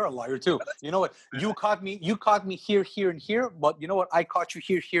lie. You're a liar too. You know what? You caught me here, and here. But you know what? I caught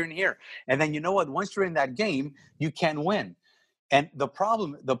you here, and here. And then you know what? Once you're in that game, you can win. And the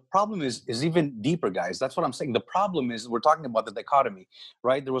problem is even deeper, guys. That's what I'm saying. The problem is we're talking about the dichotomy,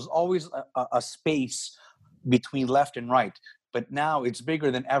 right? There was always a space between left and right, but now it's bigger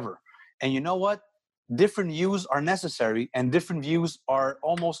than ever. And you know what? Different views are necessary, and different views are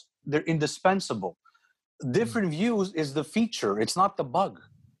they're indispensable. Different views is the feature. It's not the bug.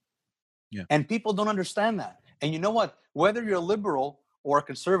 Yeah. And people don't understand that. And you know what? Whether you're liberal or a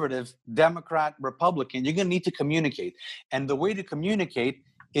conservative, Democrat, Republican, you're going to need to communicate. And the way to communicate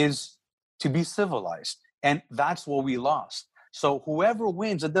is to be civilized. And that's what we lost. So whoever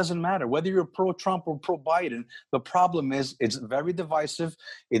wins, it doesn't matter. Whether you're pro-Trump or pro-Biden, the problem is it's very divisive,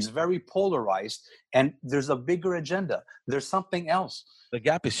 it's very polarized, and there's a bigger agenda. There's something else. The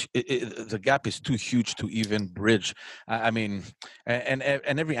gap is too huge to even bridge. I mean, and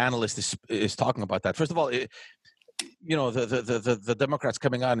every analyst is talking about that. First of all, the Democrats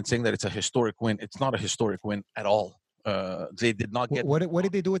coming out and saying that it's a historic win. It's not a historic win at all. They did not get. What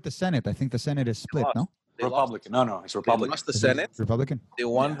did they do with the Senate? I think the Senate is split. No. They Republican. No, it's They Republican. lost the Senate. Republican. They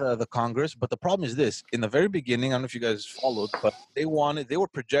won the Congress, but the problem is this: in the very beginning, I don't know if you guys followed, but they were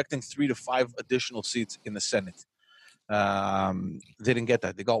projecting 3 to 5 additional seats in the Senate. They didn't get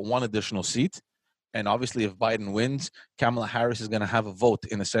that. They got 1 additional seat, and obviously, if Biden wins, Kamala Harris is going to have a vote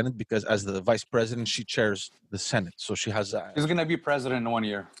in the Senate because, as the vice president, she chairs the Senate, so she has. He's going to be president in 1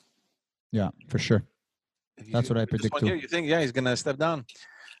 year. Yeah, for sure. That's what I predict too. You think? Yeah, he's going to step down.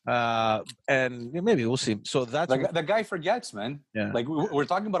 And maybe we'll see. So that's the guy forgets, man. Yeah. Like we're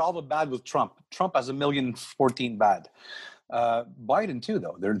talking about all the bad with Trump. Trump has 1,014,000 bad. Biden too,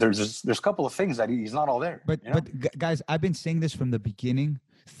 though. There's a couple of things that he's not all there. But guys, I've been saying this from the beginning.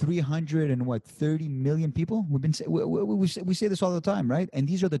 330 million people. We say this all the time, right? And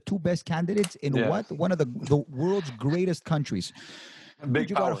these are the 2 best candidates in one of the world's greatest countries. You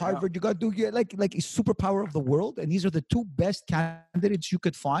got Harvard, you got Duke, like a superpower of the world, and these are the 2 best candidates you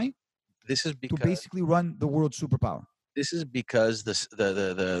could find. This is because, to basically run the world superpower. This is because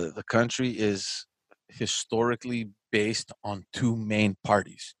the country is historically based on 2 main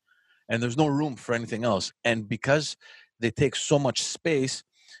parties, and there's no room for anything else. And because they take so much space,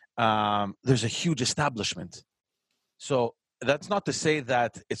 there's a huge establishment. So that's not to say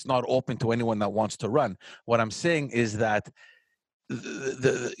that it's not open to anyone that wants to run. What I'm saying is that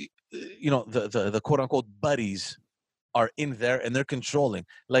the quote unquote buddies are in there and they're controlling.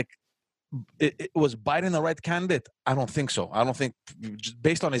 Like, was Biden the right candidate? I don't think so. I don't think,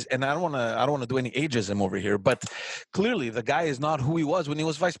 based on his, and I don't want to do any ageism over here, but clearly the guy is not who he was when he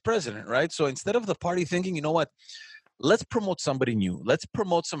was vice president, right? So instead of the party thinking, you know what, let's promote somebody new. Let's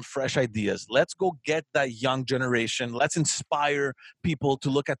promote some fresh ideas. Let's go get that young generation. Let's inspire people to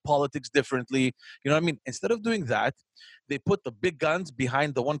look at politics differently. You know what I mean? Instead of doing that, they put the big guns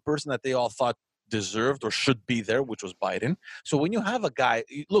behind the one person that they all thought deserved or should be there, which was Biden. So when you have a guy,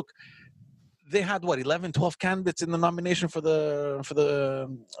 look, they had 11, 12 candidates in the nomination for the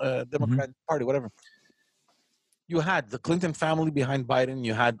Democratic Party, whatever. You had the Clinton family behind Biden.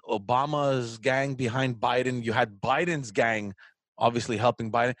 You had Obama's gang behind Biden. You had Biden's gang, obviously helping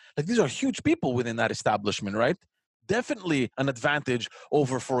Biden. Like, these are huge people within that establishment, right? Definitely an advantage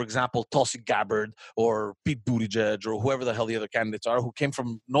over, for example, Tulsi Gabbard or Pete Buttigieg or whoever the hell the other candidates are who came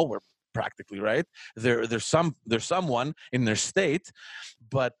from nowhere practically, right? There's someone in their state,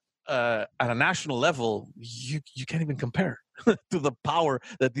 but at a national level, you can't even compare to the power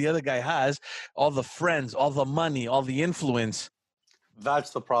that the other guy has, all the friends, all the money, all the influence.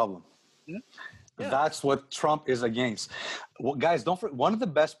 That's the problem. Yeah. That's what Trump is against. Well, guys, don't forget, one of the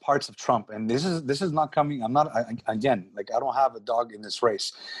best parts of Trump, and this is not coming, I don't have a dog in this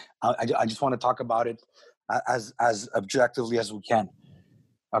race. I just want to talk about it as objectively as we can.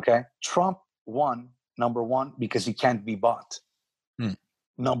 Okay? Trump won, number 1, because he can't be bought.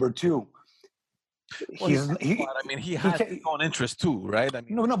 Number 2, he has his own interest too, right? I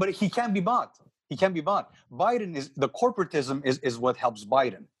mean, no, but he can't be bought. He can't be bought. Biden is the corporatism is what helps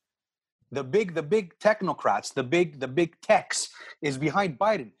Biden. The big technocrats, the big techs is behind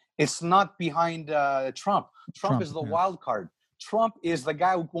Biden. It's not behind Trump. Trump is the wild card. Trump is the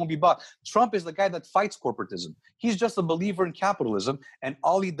guy who won't be bought. Trump is the guy that fights corporatism. He's just a believer in capitalism, and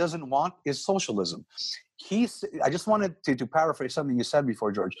all he doesn't want is socialism. I just wanted to paraphrase something you said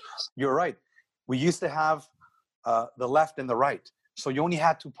before, George. You're right. We used to have the left and the right. So you only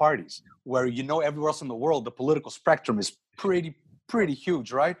had 2 parties, where everywhere else in the world, the political spectrum is pretty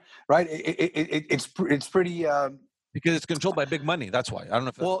huge, right? Right? It's pretty... because it's controlled by big money. That's why. I don't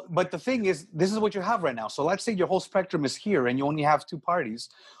know if but the thing is, this is what you have right now. So let's say your whole spectrum is here and you only have 2 parties.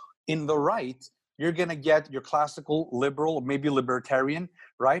 In the right, you're going to get your classical liberal, or maybe libertarian,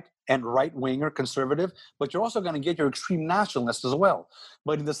 right? And right-winger conservative. But you're also going to get your extreme nationalist as well.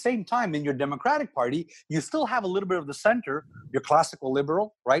 But at the same time, in your Democratic Party, you still have a little bit of the center, your classical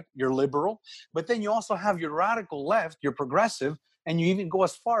liberal, right? You're liberal. But then you also have your radical left, your progressive, and you even go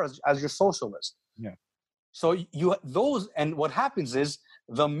as far as your socialist. Yeah. So and what happens is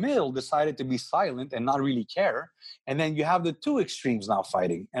the middle decided to be silent and not really care. And then you have the 2 extremes now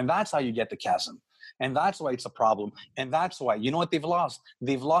fighting. And that's how you get the chasm. And that's why it's a problem. And that's why, you know what they've lost?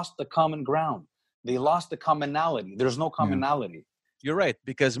 They've lost the common ground. They lost the commonality. There's no commonality. You're right,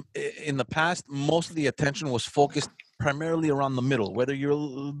 because in the past, most of the attention was focused primarily around the middle. Whether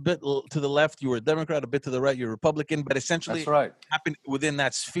you're a bit to the left, you were a Democrat, a bit to the right, you're a Republican, but essentially that's right. Happened within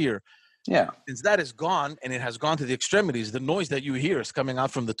that sphere. Yeah. Since that is gone and it has gone to the extremities, the noise that you hear is coming out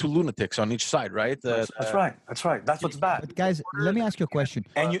from the 2 lunatics on each side, right? That's right. That's what's bad. But guys, let me ask you a question.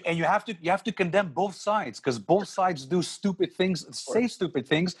 And you have to condemn both sides, because both sides do stupid things, say stupid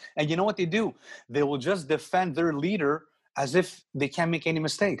things, and you know what they do? They will just defend their leader as if they can't make any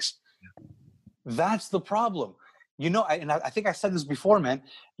mistakes. That's the problem. I think I said this before, man.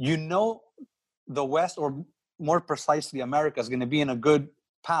 The West, or more precisely America, is going to be in a good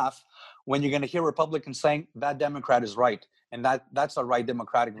path when you're going to hear Republicans saying that Democrat is right, and that's a right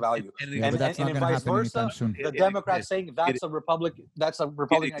democratic value. Yeah, but that's not And going to vice happen anytime versa, soon. the Democrat saying that's a Republican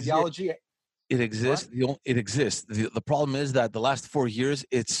ideology. It exists. It exists. The problem is that the last 4 years,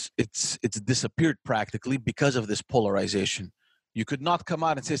 it's disappeared practically because of this polarization. You could not come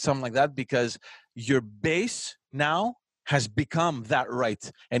out and say something like that because your base now has become that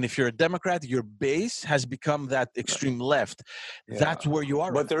right. And if you're a Democrat, your base has become that extreme left. Yeah. That's where you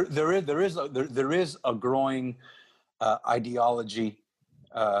are. But there is a growing ideology.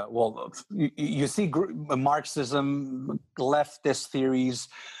 You see Marxism, leftist theories.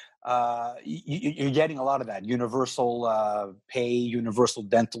 You're getting a lot of that universal pay, universal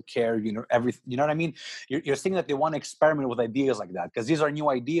dental care, everything. You know what I mean? You're seeing that they want to experiment with ideas like that because these are new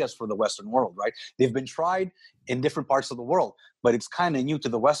ideas for the Western world, right? They've been tried in different parts of the world, but it's kind of new to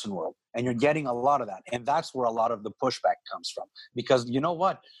the Western world, and you're getting a lot of that, and that's where a lot of the pushback comes from. Because you know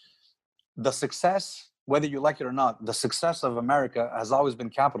what, the success, whether you like it or not, the success of America has always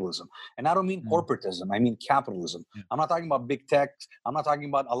been capitalism. And I don't mean corporatism, I mean capitalism. I'm not talking about big tech. I'm not talking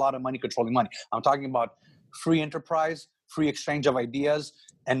about a lot of money controlling money. I'm talking about free enterprise, free exchange of ideas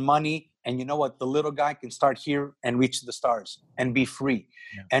and money. And you know what? The little guy can start here and reach the stars and be free.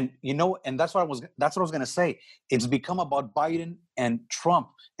 Yeah. And that's what I was going to say. It's become about Biden and Trump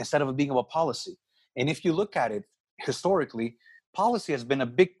instead of it being about policy. And if you look at it historically, policy has been a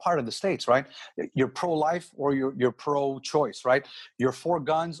big part of the states, right? You're pro-life or you're pro-choice, right? You're for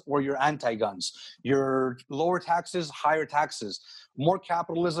guns or you're anti-guns. You're lower taxes, higher taxes, more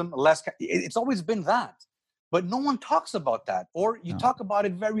capitalism, less. It's always been that, but no one talks about that, or you talk about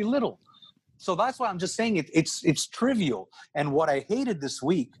it very little. So that's why I'm just saying it's trivial. And what I hated this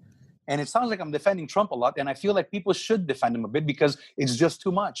week, and it sounds like I'm defending Trump a lot, and I feel like people should defend him a bit because it's just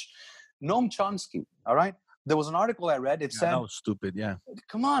too much. Noam Chomsky, all right? There was an article I read. It said, that was stupid. Yeah.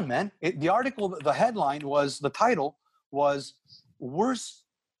 Come on, man. The article, the headline was, the title was worst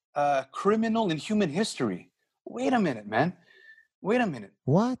criminal in human history. Wait a minute, man. Wait a minute.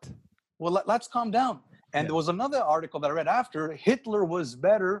 What? Well, let's calm down. And there was another article that I read after. Hitler was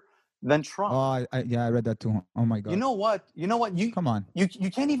better than Trump. Oh, I read that too. Oh my God. You know what? Come on. You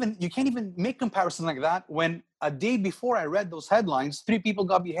can't even make comparisons like that when a day before I read those headlines, 3 people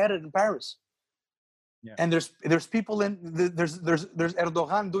got beheaded in Paris. Yeah. And there's people there's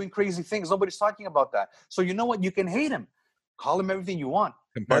Erdogan doing crazy things. Nobody's talking about that. So you know what? You can hate him, call him everything you want.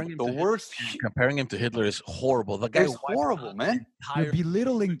 Comparing him to Hitler is horrible. The guy is horrible, man.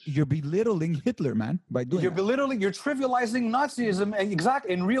 You're belittling Hitler, man. By doing you're trivializing Nazism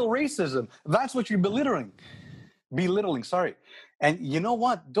and real racism. That's what you're belittling. Sorry. And you know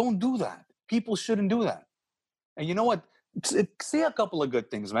what? Don't do that. People shouldn't do that. And you know what? Say a couple of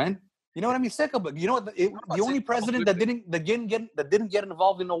good things, man. You know what I mean? You know what? The only president that didn't get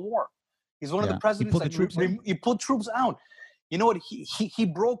involved in a war. He's one of the presidents he pulled troops out. You know what? He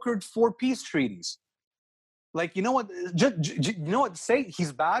brokered 4 peace treaties. Like, you know what? You know what? Say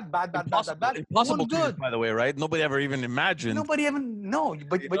he's bad. Impossible good, by the way, right? Nobody ever even imagined. Nobody even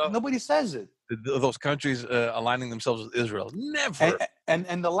but nobody says it. Those countries aligning themselves with Israel, never.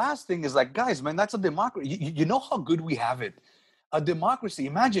 And the last thing is like, guys, man, that's a democracy. You know how good we have it. A democracy.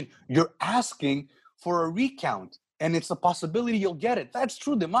 Imagine you're asking for a recount, and it's a possibility you'll get it. That's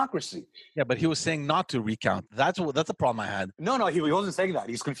true democracy. Yeah, but he was saying not to recount. That's the problem I had. No, he wasn't saying that.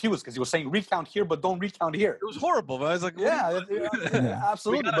 He's confused because he was saying recount here, but don't recount here. It was horrible. But I was like, yeah,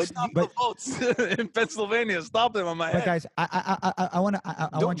 absolutely. But stop the votes in Pennsylvania. Stop them on my head. Guys, I want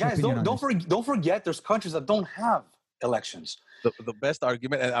your opinion on this. Don't forget, there's countries that don't have elections. The best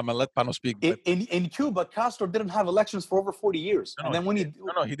argument, and I'm gonna let Panos speak. In Cuba, Castro didn't have elections for over 40 years. And then when he did.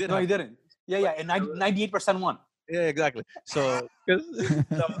 No, he didn't. Yeah, and 98% won. Yeah, exactly. So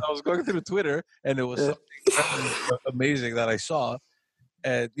I was going through Twitter, and it was something amazing that I saw.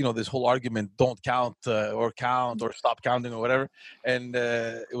 This whole argument, don't count or count or stop counting or whatever. And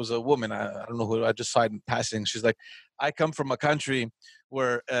it was a woman, I don't know who, I just saw it in passing. She's like, I come from a country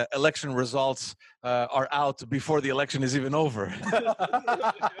where election results are out before the election is even over.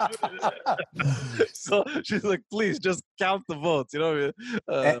 So she's like, please just count the votes. You know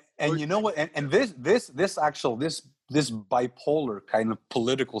what I mean? And you know what? And this bipolar kind of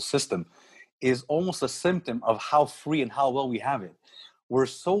political system is almost a symptom of how free and how well we have it. We're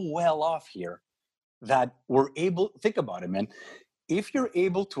so well off here that we're able, think about it, man. If you're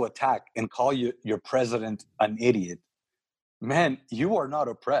able to attack and call your president an idiot, man, you are not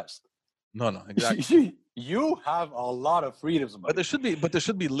oppressed. No, exactly. You have a lot of freedoms, buddy. But there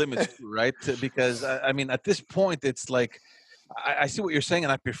should be limits too, right? Because I mean, at this point, it's like I see what you're saying,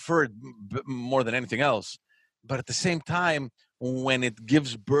 and I prefer it more than anything else. But at the same time, when it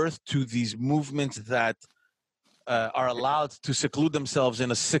gives birth to these movements that are allowed to seclude themselves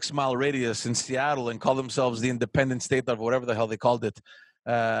in a 6 mile radius in Seattle and call themselves the independent state of whatever the hell they called it,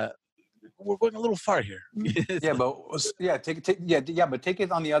 uh, we're going a little far here. It's Yeah, like- but take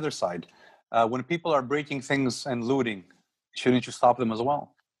it on the other side. When people are breaking things and looting, shouldn't you stop them as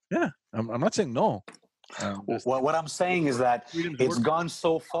well? yeah, I'm not saying no. What I'm saying is that Freedom's it's work. gone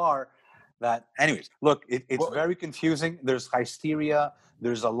so far that, anyways, look, it's Well- very confusing. There's hysteria.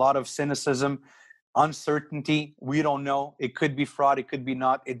 There's a lot of cynicism, uncertainty. We don't know. It could be fraud. It could be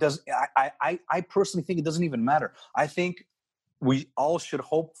not. It does. I personally think it doesn't even matter. I think we all should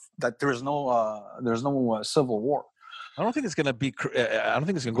hope that there's no civil war. I don't think it's gonna be. I don't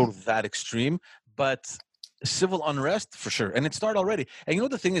think it's gonna go to that extreme, but civil unrest for sure, and it started already. And you know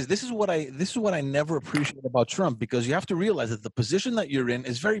the thing is, this is what I never appreciate about Trump, because you have to realize that the position that you're in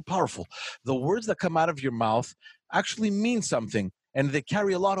is very powerful. The words that come out of your mouth actually mean something, and they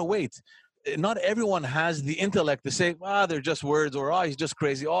carry a lot of weight. Not everyone has the intellect to say, "Ah, they're just words," or "Oh, he's just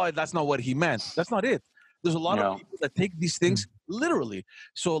crazy." "Oh, that's not what he meant." That's not it. There's a lot No. of people that take these things literally.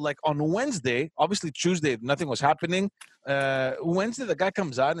 So, like on Wednesday, obviously Tuesday, nothing was happening. Wednesday, the guy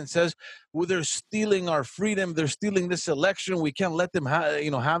comes out and says, "Well, they're stealing our freedom. They're stealing this election. We can't let them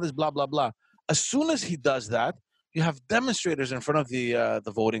have this." Blah blah blah. As soon as he does that, you have demonstrators in front of the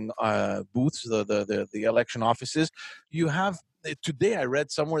voting booths, the election offices. You have today. I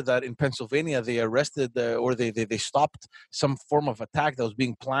read somewhere that in Pennsylvania they arrested or they stopped some form of attack that was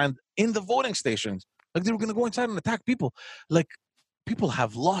being planned in the voting stations. Like they were going to go inside and attack people. Like people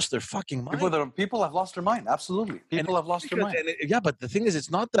have lost their fucking mind. People have lost their mind. Absolutely, people have lost their mind. Yeah, but the thing is,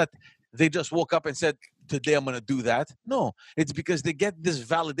 it's not that they just woke up and said, "Today I'm going to do that." No, it's because they get this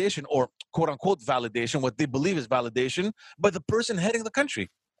validation, or quote unquote validation, what they believe is validation, by the person heading the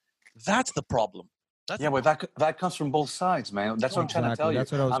country. That's the problem. Yeah, but that comes from both sides, man. That's what I'm trying to tell you.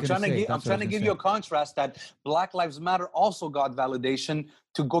 That's what I was I'm gonna trying to say. give, That's I'm what I trying was to give gonna you a say. contrast that Black Lives Matter also got validation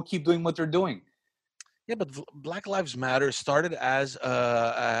to go keep doing what they're doing. Yeah, but Black Lives Matter started as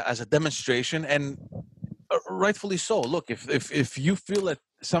a demonstration, and rightfully so. Look, if you feel that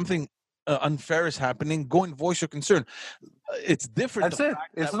something unfair is happening, go and voice your concern. It's different. That's it.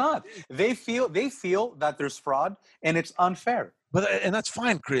 It's not. They feel that there's fraud and it's unfair. But and that's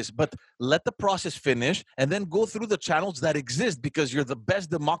fine, Chris. But let the process finish, and then go through the channels that exist, because you're the best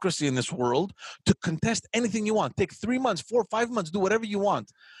democracy in this world to contest anything you want. Take 3 months, 4, 5 months, do whatever you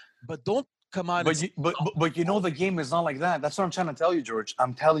want, but don't come out. But you know the game is not like that. That's what I'm trying to tell you, George.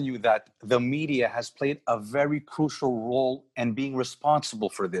 I'm telling you that the media has played a very crucial role in being responsible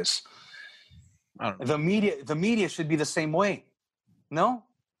for this. I don't know. The media should be the same way. No?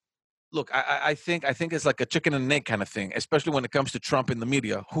 Look, I think it's like a chicken and egg kind of thing, especially when it comes to Trump in the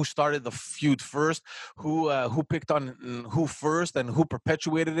media. Who started the feud first? Who picked on who first, and who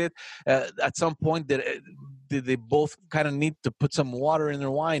perpetuated it? At some point, did they both kind of need to put some water in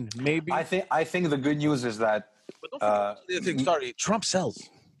their wine? Maybe. I think the good news is that. But don't forget the other thing. Sorry, Trump sells.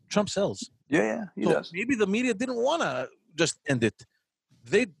 Trump sells. Yeah, he So does. maybe the media didn't want to just end it.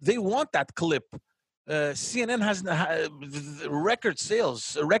 They want that clip. CNN has record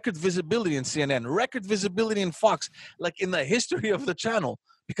sales, record visibility in CNN, record visibility in Fox, like in the history of the channel,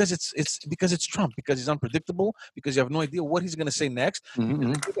 because it's Trump, because he's unpredictable, because you have no idea what he's going to say next.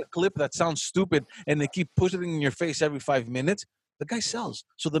 Mm-hmm. They take a clip that sounds stupid and they keep pushing it in your face every 5 minutes. The guy sells,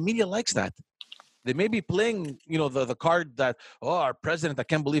 so the media likes that. They may be playing, the card that, oh, our president, I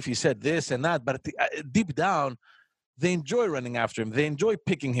can't believe he said this and that, but deep down, they enjoy running after him. They enjoy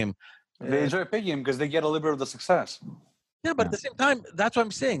picking him. They enjoy picking him because they get a little bit of the success. Yeah, but at the same time, that's what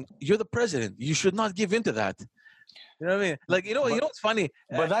I'm saying. You're the president. You should not give in to that. You know what I mean? Like, you know what's funny?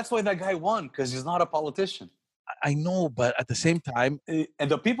 But that's why that guy won, because he's not a politician. I know, but at the same time, And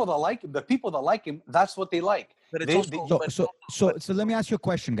the people that like him, that's what they like. but it's So let me ask you a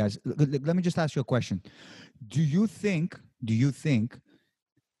question, guys. Let me just ask you a question. Do you think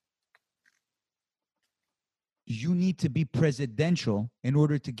you need to be presidential in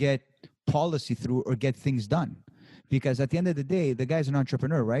order to get policy through or get things done? Because at the end of the day, the guy's an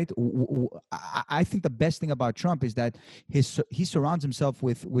entrepreneur, right? I think the best thing about Trump is that he surrounds himself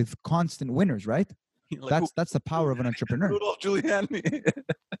with constant winners, right? like, That's the power of an entrepreneur. Rudolph Giuliani.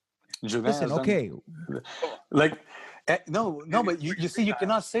 Listen, okay. Like, no, but you see, you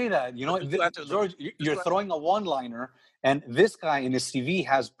cannot say that. You know, George, you're throwing a one-liner, and this guy in his CV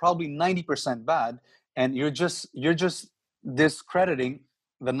has probably 90% bad, and you're just discrediting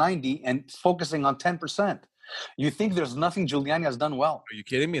the 90 and focusing on 10%. You think there's nothing Giuliani has done well? Are you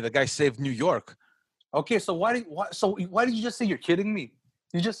kidding me? The guy saved New York. Okay, so why did you just say you're kidding me?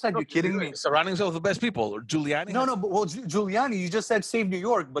 You just said you're kidding me. Surrounding himself with the best people. Or Giuliani. No, but Giuliani, you just said save New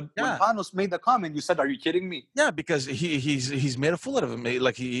York, but when Panos made the comment, you said, "Are you kidding me?" Yeah, because he's made a fool out of him.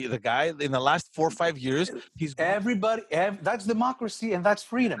 Like the guy in the last 4 or 5 years, he's that's democracy and that's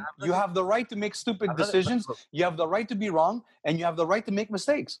freedom. You have the right to make stupid decisions. You have the right to be wrong, and you have the right to make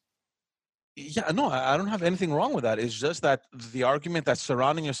mistakes. Yeah, no, I don't have anything wrong with that. It's just that the argument that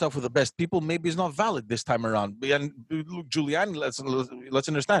surrounding yourself with the best people maybe is not valid this time around. And look, Giuliani, let's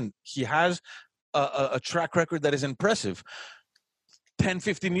understand, he has a track record that is impressive. 10,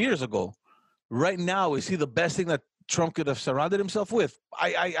 15 years ago. Right now, is he the best thing that Trump could have surrounded himself with?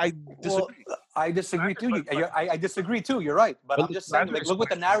 I disagree. Well, I disagree too. I disagree too. You're right, but I'm just saying, like, look what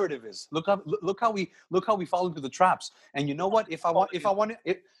the narrative is. Look how we fall into the traps. And you know what? If I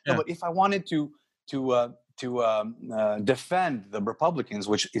wanted to defend the Republicans,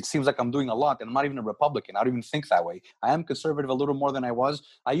 which it seems like I'm doing a lot, and I'm not even a Republican. I don't even think that way. I am conservative a little more than I was.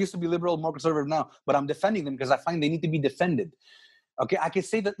 I used to be liberal, more conservative now, but I'm defending them because I find they need to be defended. Okay, I can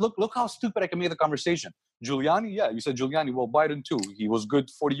say that. Look how stupid I can make the conversation. Giuliani, yeah, you said Giuliani. Well, Biden too. He was good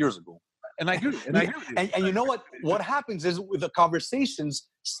 40 years ago. And I agree. And you know what? What happens is the conversations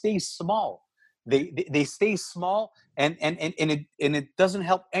stay small. They stay small, and it doesn't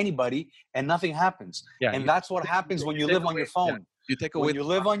help anybody, and nothing happens. Yeah, and that's what happens when you live on your phone. Yeah. You take away. When you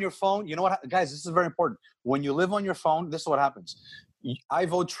live on your phone, you know what, guys? This is very important. When you live on your phone, this is what happens. I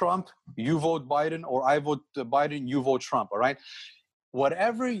vote Trump, you vote Biden, or I vote Biden, you vote Trump. All right.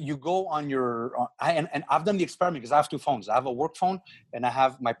 Whatever you go on your, and I've done the experiment because I have two phones. I have a work phone and I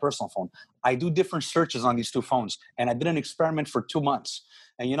have my personal phone. I do different searches on these two phones, and I did an experiment for 2 months.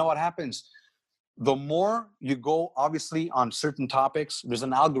 And you know what happens? The more you go, obviously, on certain topics, there's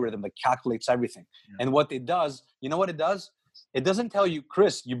an algorithm that calculates everything. Yeah. And what it does, you know what it does? It doesn't tell you,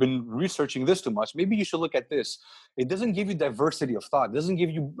 Chris, you've been researching this too much. Maybe you should look at this. It doesn't give you diversity of thought. It doesn't give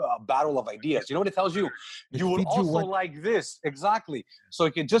you a battle of ideas. You know what it tells you? You would also like this. Exactly. So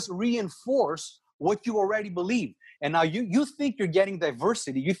it can just reinforce what you already believe. And now you think you're getting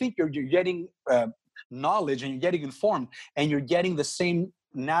diversity. You think you're getting knowledge, and you're getting informed, and you're getting the same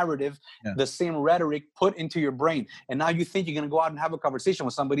narrative, the same rhetoric put into your brain. And now you think you're going to go out and have a conversation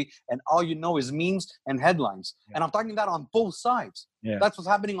with somebody, and all you know is memes and headlines. And I'm talking that on both sides. That's what's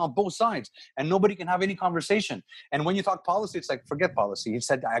happening on both sides. And nobody can have any conversation. And when you talk policy, it's like, forget policy. He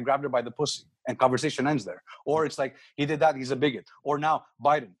said, I grabbed her by the pussy, and conversation ends there. Or it's like, he did that, he's a bigot. Or now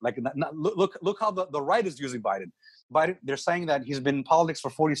Biden, like, look how the right is using Biden. Biden, they're saying that he's been in politics for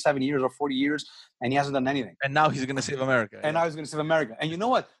 47 years or 40 years, and he hasn't done anything. And now he's going to save America. And now he's going to save America. And you know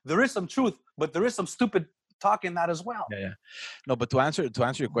what? There is some truth, but there is some stupid talk in that as well. Yeah. No, but to answer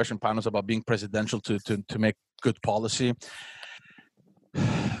your question, Panos, about being presidential to make good policy,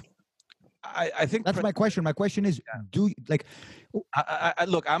 I think that's my question. My question is,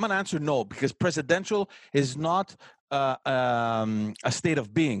 look, I'm gonna answer no, because presidential is not a state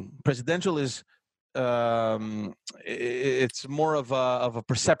of being. Presidential is it's more of a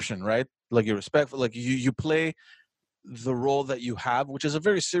perception, right? Like you're respectful, like you play the role that you have, which is a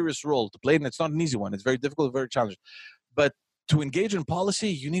very serious role to play, and it's not an easy one. It's very difficult, very challenging. But to engage in policy,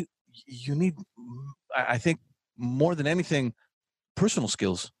 you need, I think, more than anything, personal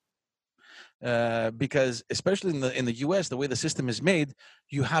skills. Because especially in the US, the way the system is made,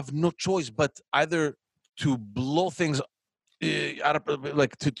 you have no choice but either to blow things out of,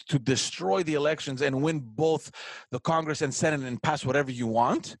 like, to destroy the elections and win both the Congress and Senate and pass whatever you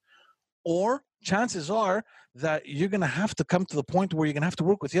want, or chances are that you're going to have to come to the point where you're going to have to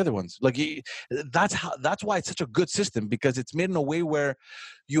work with the other ones. Like, that's why it's such a good system, because it's made in a way where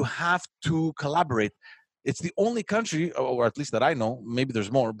you have to collaborate. It's the only country, or at least that I know, maybe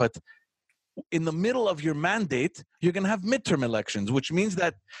there's more, but in the middle of your mandate, you're going to have midterm elections, which means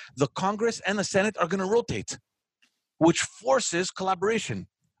that the Congress and the Senate are going to rotate, which forces collaboration.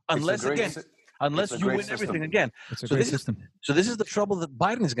 Unless you win everything again. It's a great system. So this is the trouble that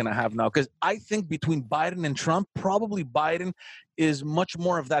Biden is going to have now, because I think between Biden and Trump, probably Biden is much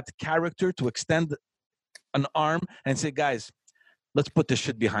more of that character to extend an arm and say, guys, let's put this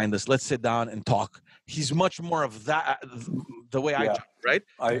shit behind us. Let's sit down and talk. He's much more of that, the way I judge, right?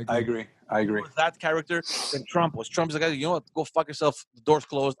 I agree. That character than Trump was. Trump's the guy, you know what, go fuck yourself. The door's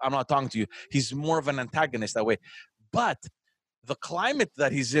closed. I'm not talking to you. He's more of an antagonist that way. But the climate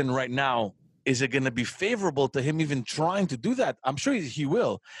that he's in right now, is it going to be favorable to him even trying to do that? I'm sure he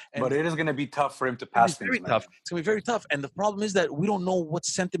will. And But it is going to be tough for him to it's gonna pass be very things, man. tough. It's going to be very tough. And the problem is that we don't know what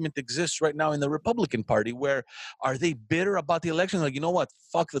sentiment exists right now in the Republican Party. Where are they bitter about the election? Like, you know what?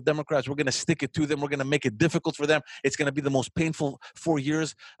 Fuck the Democrats. We're going to stick it to them. We're going to make it difficult for them. It's going to be the most painful 4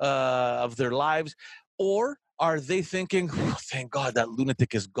 years of their lives. Or are they thinking, oh, thank God that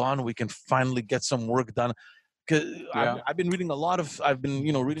lunatic is gone. We can finally get some work done. Because Yeah. I've been reading a lot of, reading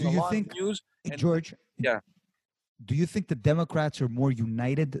Do a you lot of think, news. And George? yeah. Do you think the Democrats are more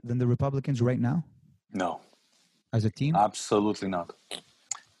united than the Republicans right now No, as a team? absolutely not.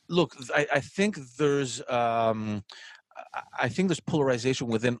 Look, I think there's polarization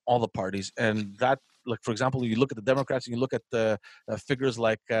within all the parties, and that, like, for example, you look at the Democrats and you look at the figures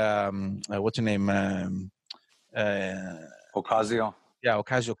like what's her name, uh, Ocasio.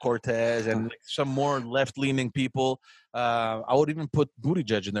 Ocasio-Cortez, and like some more left-leaning people. I would even put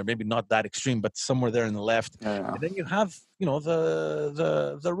Buttigieg in there, maybe not that extreme, but somewhere there in the left. Yeah. And then you have,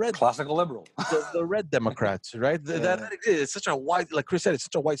 the red, Classical liberal. the red Democrats, right? It's such a wide, like Chris said, it's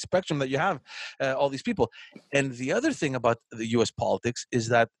such a wide spectrum that you have all these people. And the other thing about the U.S. politics is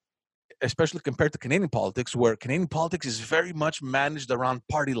that, especially compared to Canadian politics, where Canadian politics is very much managed around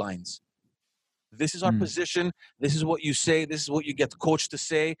party lines. This is our position. This is what you say. This is what you get coached to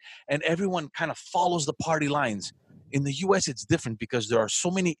say. And everyone kind of follows the party lines. In the US, it's different because there are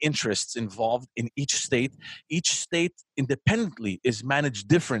so many interests involved in each state. Each state independently is managed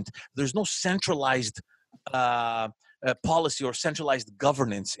different. There's no centralized policy or centralized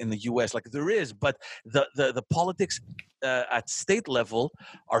governance in the US. Like there is, but the politics at state level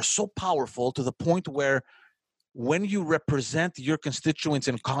are so powerful to the point where when you represent your constituents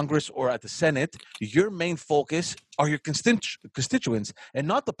in Congress or at the Senate, your main focus are your constituents and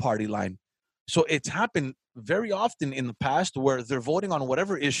not the party line. So it's happened very often in the past where they're voting on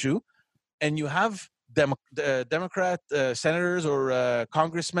whatever issue, and you have Democrat senators or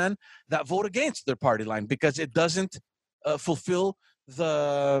congressmen that vote against their party line because it doesn't fulfill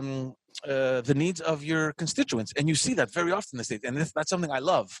the needs of your constituents. And you see that very often in the state, and that's something I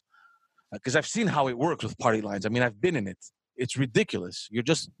love. Because I've seen how it works with party lines. I mean, I've been in it. It's ridiculous. You're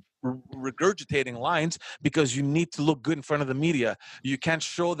just regurgitating lines because you need to look good in front of the media. You can't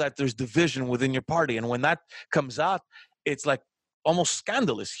show that there's division within your party. And when that comes out, it's like almost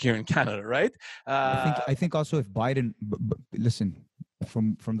scandalous here in Canada, right? I think also if Biden, listen,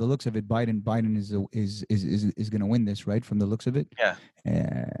 from the looks of it, Biden is going to win this, right? From the looks of it, yeah.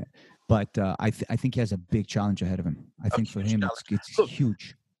 But I think he has a big challenge ahead of him. I think for him it's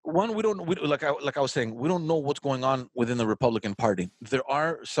huge. One, like I was saying, we don't know what's going on within the Republican Party. There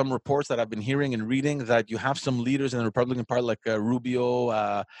are some reports that I've been hearing and reading that you have some leaders in the Republican Party like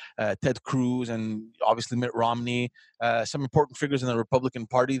Rubio, Ted Cruz, and obviously Mitt Romney, some important figures in the Republican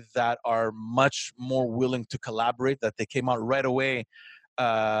Party that are much more willing to collaborate, that they came out right away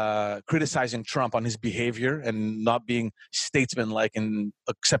criticizing Trump on his behavior and not being statesman-like and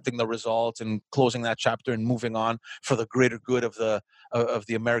accepting the results and closing that chapter and moving on for the greater good of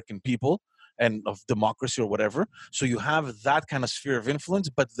the American people and of democracy or whatever. So you have that kind of sphere of influence,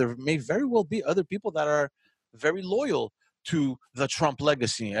 but there may very well be other people that are very loyal to the Trump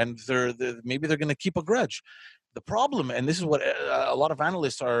legacy, and maybe they're going to keep a grudge. The problem, and this is what a lot of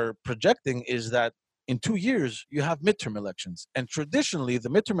analysts are projecting, is that in 2 years, you have midterm elections. And traditionally, the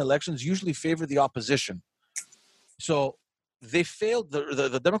midterm elections usually favor the opposition. So they failed,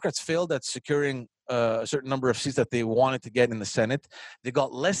 the Democrats failed at securing a certain number of seats that they wanted to get in the Senate. They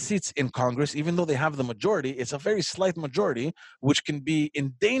got less seats in Congress, even though they have the majority. It's a very slight majority, which can be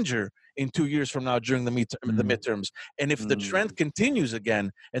in danger in 2 years from now during the midterms. And if the trend continues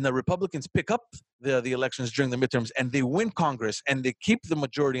again and the Republicans pick up the elections during the midterms and they win Congress and they keep the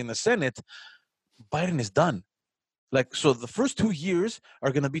majority in the Senate, Biden is done. Like, so the first 2 years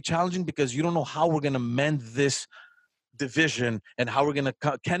are going to be challenging because you don't know how we're going to mend this division and how we're going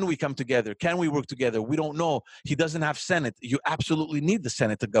to, can we come together? Can we work together? We don't know. He doesn't have Senate. You absolutely need the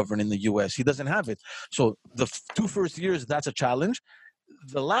Senate to govern in the US. He doesn't have it. So the 2 first years, that's a challenge.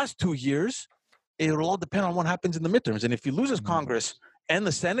 The last 2 years, it will all depend on what happens in the midterms. And if he loses Congress and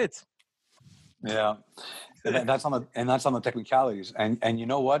the Senate. Yeah. And that's on the technicalities. And you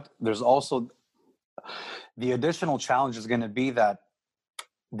know what? There's also the additional challenge is going to be that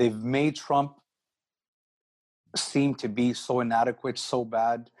they've made Trump seem to be so inadequate, so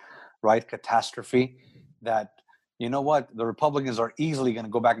bad, right? Catastrophe, that, you know what? The Republicans are easily going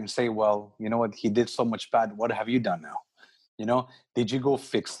to go back and say, well, you know what? He did so much bad. What have you done now? You know, did you go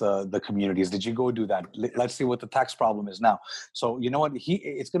fix the communities? Did you go do that? Let's see what the tax problem is now. So you know what?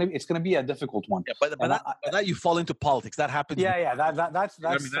 It's gonna be a difficult one. Yeah, but that you fall into politics. That happens. Yeah. That's You know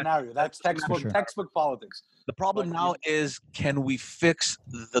what I mean? scenario. That's textbook politics. The problem now is, can we fix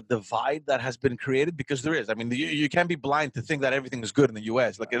the divide that has been created? Because there is. I mean, you can't be blind to think that everything is good in the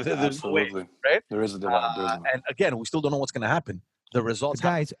U.S. Like, there's no way, Absolutely. right? There is a divide. There is a divide. And again, we still don't know what's going to happen. The results.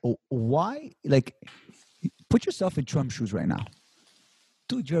 Guys, why? Like, put yourself in Trump's shoes right now.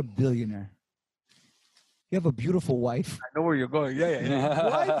 Dude, you're a billionaire. You have a beautiful wife. I know where you're going. Yeah.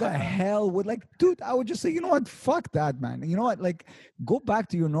 Why the hell would, like, dude, I would just say, you know what? Fuck that, man. You know what? Like, go back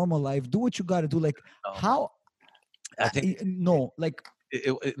to your normal life. Do what you got to do. Like, how? I think no, like,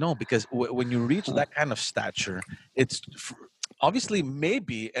 no, because when you reach that kind of stature, it's obviously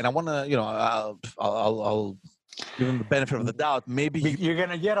maybe, and I want to, you know, I'll give him the benefit of the doubt. Maybe you're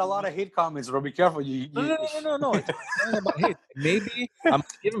gonna get a lot of hate comments, bro. Be careful. No. It's not about hate. Maybe I'm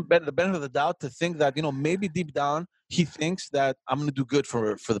giving the benefit of the doubt to think that, you know, maybe deep down he thinks that I'm gonna do good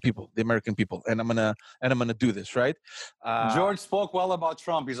for the people, the American people, and I'm gonna do this, right? George spoke well about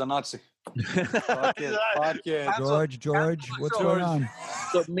Trump. He's a Nazi. Fuck it. George, what's going on?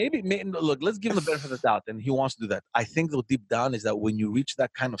 So maybe look, let's give him the benefit of the doubt, and he wants to do that. I think though deep down is that when you reach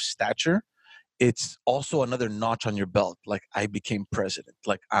that kind of stature, it's also another notch on your belt. Like, I became president.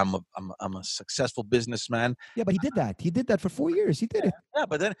 Like, I'm a successful businessman. Yeah, but he did that. He did that for 4 years. He did it.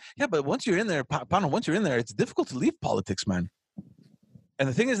 Yeah, but once you're in there, Pano, once you're in there, it's difficult to leave politics, man. And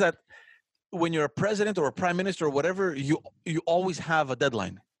the thing is that when you're a president or a prime minister or whatever, you always have a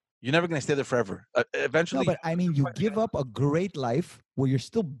deadline. You're never going to stay there forever. Eventually. No, but I mean, you give up a great life where you're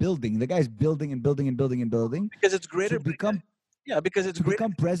still building. The guy's building and building and building and building. Because it's greater. To become. Yeah, because it's to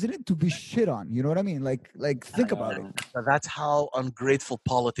become president, to be shit on. You know what I mean? Like think about it. That's how ungrateful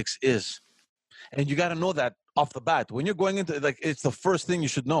politics is, and you got to know that off the bat when you're going into, like, it's the first thing you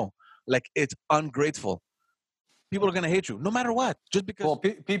should know. Like, it's ungrateful. People are gonna hate you no matter what, just because. Well,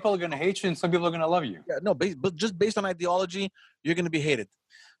 people are gonna hate you, and some people are gonna love you. Yeah, no, but just based on ideology, you're gonna be hated.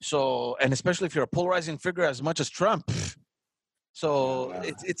 So, and especially if you're a polarizing figure as much as Trump. So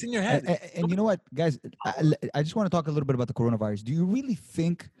it's in your head. And you know what, guys? I just want to talk a little bit about the coronavirus. Do you really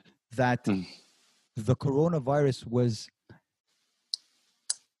think that the coronavirus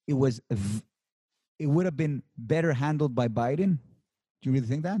it would have been better handled by Biden? Do you really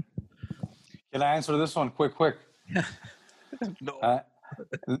think that? Can I answer this one quick? No.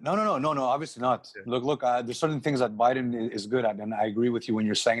 No, obviously not. Yeah. Look, there's certain things that Biden is good at, and I agree with you when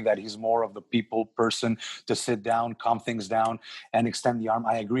you're saying that he's more of the people person to sit down, calm things down, and extend the arm.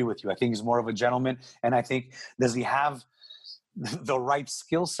 I agree with you. I think he's more of a gentleman, and I think, does he have the right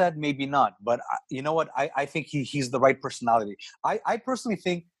skill set? Maybe not, but you know what? I think he's the right personality. I personally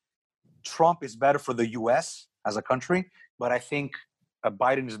think Trump is better for the U.S. as a country, but I think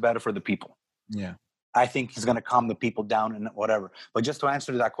Biden is better for the people. Yeah. I think he's going to calm the people down and whatever. But just to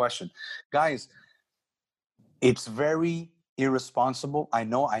answer that question, guys, it's very irresponsible. I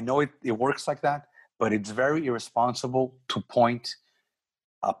know it works like that, but it's very irresponsible to point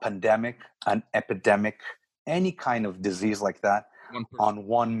a pandemic, an epidemic, any kind of disease like that on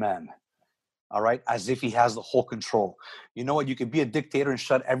one man. All right? As if he has the whole control. You know what? You could be a dictator and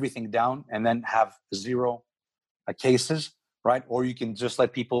shut everything down and then have zero cases. Right? Or you can just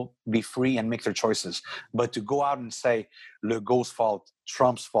let people be free and make their choices. But to go out and say Legault's fault,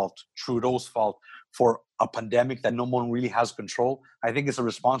 Trump's fault, Trudeau's fault for a pandemic that no one really has control, I think it's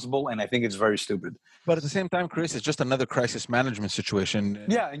irresponsible, and I think it's very stupid. But at the same time, Chris, it's just another crisis management situation.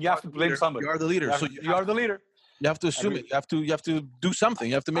 Yeah, and you have to blame somebody. You are the leader. You are the leader. You have to assume it. You have to do something.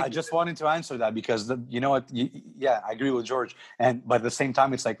 You have to make. I just wanted to answer that because you know what? I agree with George. But at the same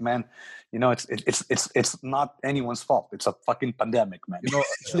time, it's like, man, you know, it's not anyone's fault. It's a fucking pandemic, man. You know,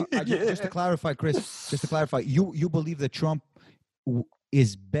 so just to clarify, Chris, you believe that Trump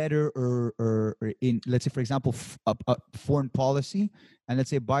is better or in, let's say, for example, foreign policy, and let's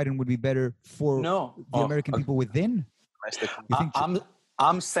say Biden would be better for the American people within.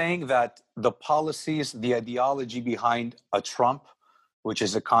 I'm saying that the policies, the ideology behind a Trump, which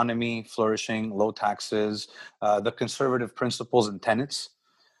is economy flourishing, low taxes, the conservative principles and tenets,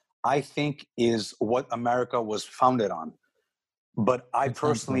 I think is what America was founded on. But I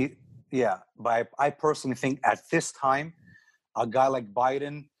personally think at this time, a guy like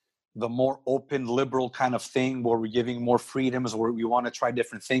Biden, the more open, liberal kind of thing, where we're giving more freedoms, where we want to try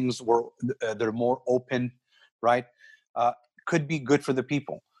different things, where they're more open, right? Could be good for the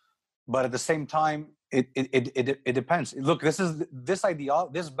people. But at the same time, It depends. Look,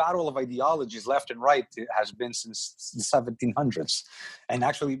 this battle of ideologies left and right has been since the 1700s, and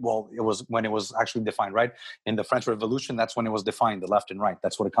actually, well, it was when it was actually defined, right? In the French Revolution, that's when it was defined, the left and right.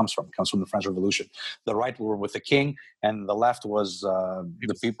 That's what it comes from. It comes from the French Revolution. The right were with the king, and the left was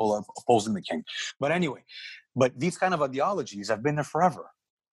the people opposing the king. But anyway, but these kind of ideologies have been there forever.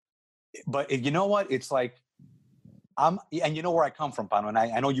 But you know what? It's like, and you know where I come from, Pano, and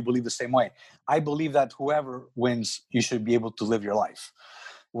I know you believe the same way. I believe that whoever wins, you should be able to live your life.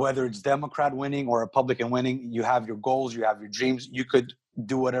 Whether it's Democrat winning or Republican winning, you have your goals, you have your dreams. You could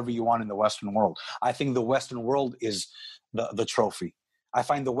do whatever you want in the Western world. I think the Western world is the trophy. I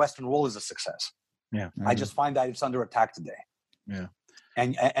find the Western world is a success. Yeah, I just find that it's under attack today. Yeah,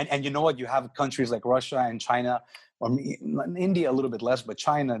 and you know what? You have countries like Russia and China, or India a little bit less, but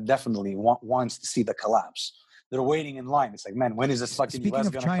China definitely wants to see the collapse. They're waiting in line. It's like, man, when is this fucking US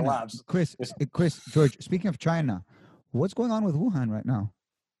going to collapse? Chris, George, speaking of China, what's going on with Wuhan right now?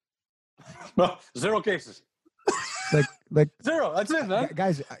 Well, 0 cases. Like 0. That's it, man.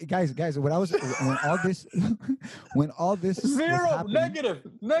 Guys. When all this 0, negative.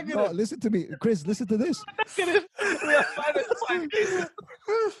 No, listen to me, Chris. Listen to this. Negative. We have 5 cases.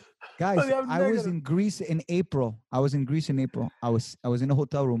 Guys, I was in Greece in April. I was in a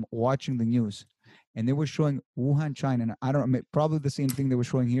hotel room watching the news, and they were showing Wuhan, China. And I don't know, probably the same thing they were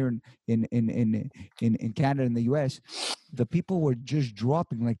showing here in Canada and the US. The people were just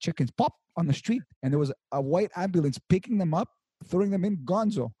dropping like chickens, pop on the street, and there was a white ambulance picking them up, throwing them in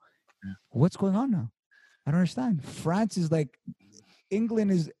Gonzo. Yeah. What's going on now? I don't understand. France is like,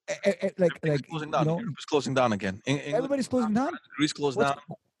 England is like closing down. It's closing down again. Everybody's closing down. Greece closed down.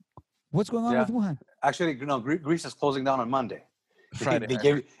 What's going on with Wuhan? Actually, no. Greece is closing down on Monday. Friday. They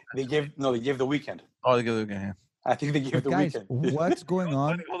gave the weekend. Oh, they gave the weekend. Yeah. I think they gave the guys, weekend. What's going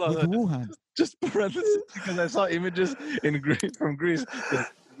on with Wuhan? Just parenthesis, because I saw images from Greece.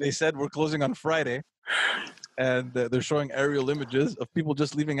 They said we're closing on Friday, and they're showing aerial images of people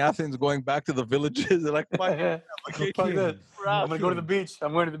just leaving Athens, going back to the villages. They're like, I'm gonna go to the beach.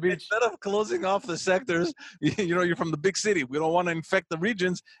 I'm going to the beach. Instead of closing off the sectors, you're from the big city. We don't want to infect the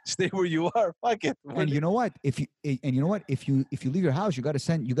regions. Stay where you are. Fuck it. And you know what? If you leave your house, you got to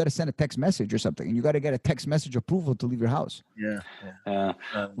send a text message or something, and you got to get a text message approval to leave your house. Yeah.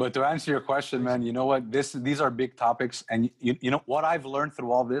 But to answer your question, man, you know what? These are big topics, and you know what I've learned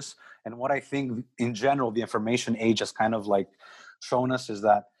through all this, and what I think in general the information age has kind of like shown us is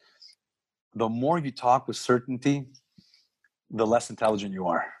that the more you talk with certainty, the less intelligent you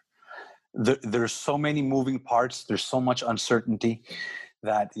are. There's so many moving parts. There's so much uncertainty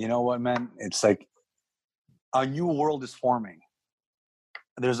that, you know what, man, it's like a new world is forming.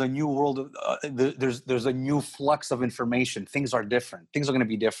 There's a new world. There's a new flux of information. Things are different. Things are going to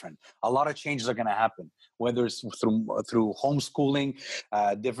be different. A lot of changes are going to happen, whether it's through homeschooling,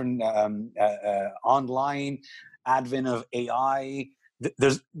 different online, advent of AI.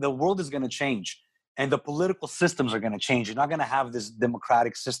 The world is going to change. And the political systems are going to change. You're not going to have this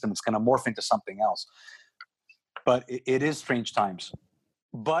democratic system. It's going to morph into something else. But it is strange times.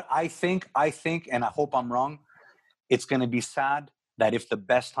 But I think, and I hope I'm wrong, it's going to be sad that if the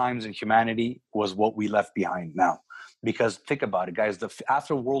best times in humanity was what we left behind now. Because think about it, guys.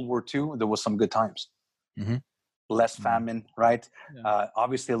 After World War II, there was some good times. Mm-hmm. Less famine, right? Yeah.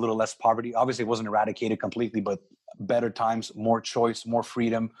 Obviously, a little less poverty. Obviously, it wasn't eradicated completely, but better times, more choice, more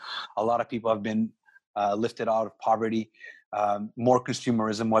freedom. A lot of people have been lifted out of poverty, more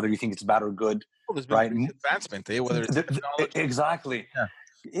consumerism, whether you think it's bad or good, right? Advancement, whether it's exactly.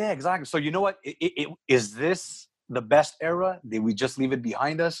 Yeah, exactly. So you know what? Is this the best era? Did we just leave it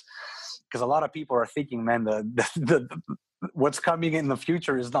behind us? Because a lot of people are thinking, man, the what's coming in the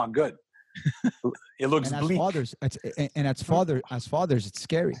future is not good. It looks bleak. As fathers, it's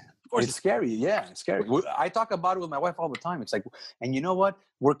scary. It's scary. Yeah, it's scary. I talk about it with my wife all the time. It's like, and you know what?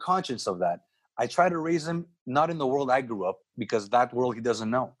 We're conscious of that. I try to raise him not in the world I grew up, because that world he doesn't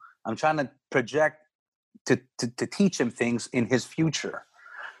know. I'm trying to project to teach him things in his future,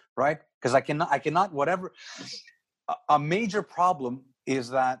 right? Because I cannot. Whatever. A major problem is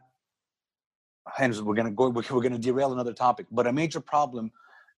that, and we're gonna derail another topic, but a major problem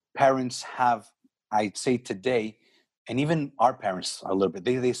parents have, I'd say today, and even our parents a little bit.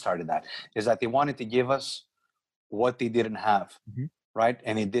 They started that, is that they wanted to give us what they didn't have. Mm-hmm. Right.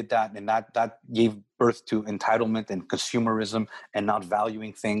 And they did that. And that gave birth to entitlement and consumerism and not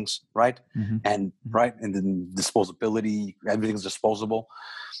valuing things. Right. Mm-hmm. And then disposability, everything's disposable.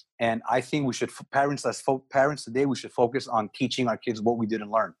 And I think we should, parents today, we should focus on teaching our kids what we didn't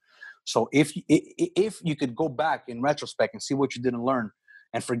learn. So if you could go back in retrospect and see what you didn't learn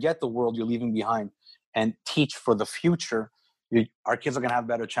and forget the world you're leaving behind, and teach for the future, our kids are going to have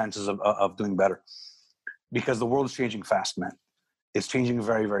better chances of doing better, because the world is changing fast, man. It's changing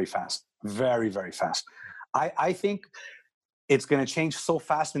very, very fast. Very, very fast. I think it's going to change so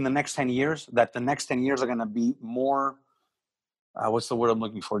fast in the next 10 years that the next 10 years are going to be more, what's the word I'm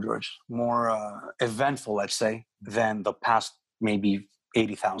looking for, George? More eventful, let's say, than the past maybe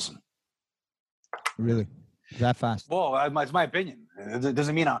 80,000. Really? That fast? Well, it's my opinion. It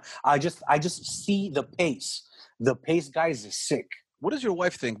doesn't mean I just see the pace. The pace, guys, is sick. What does your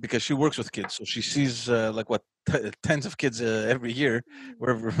wife think? Because she works with kids, so she sees like what tens of kids every year,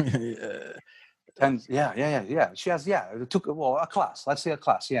 wherever. Yeah. She has a class. Let's say a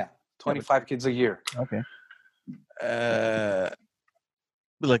class. Yeah, 25 kids a year. Okay.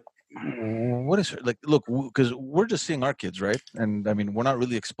 Like, what is her like? Look, because we're just seeing our kids, right? And I mean, we're not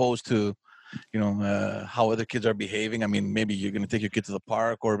really exposed to, how other kids are behaving. I mean, maybe you're going to take your kid to the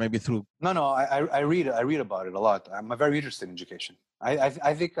park, or maybe through. No. I read about it a lot. I'm very interested in education. I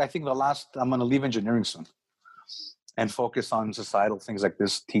think I'm going to leave engineering soon and focus on societal things like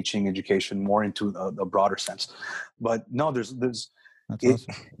this, teaching, education, more into a broader sense. But no, there's. That's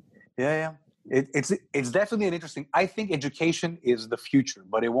awesome. Yeah. It's definitely an interesting. I think education is the future,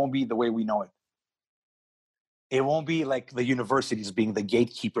 but it won't be the way we know it. It won't be like the universities being the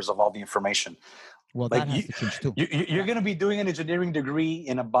gatekeepers of all the information. Well, Like that has to change too. You're going to be doing an engineering degree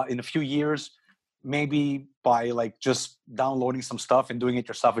in a few years, maybe by like just downloading some stuff and doing it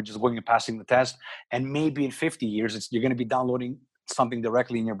yourself and just going and passing the test. And maybe in 50 years, you're going to be downloading something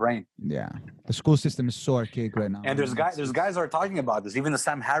directly in your brain. Yeah, the school system is so archaic right now. And there's guys that are talking about this. Even the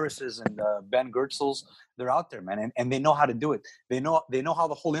Sam Harrises and Ben Gertzels, they're out there, man, and they know how to do it. They know how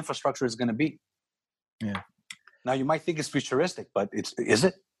the whole infrastructure is going to be. Yeah. Now you might think it's futuristic, but is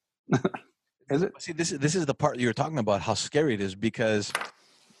it? Is it? See, this is the part you're talking about, how scary it is, because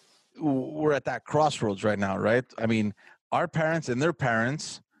we're at that crossroads right now, right? I mean, our parents and their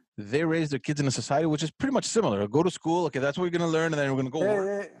parents, they raise their kids in a society which is pretty much similar. Go to school, okay, that's what you're going to learn, and then we're going to go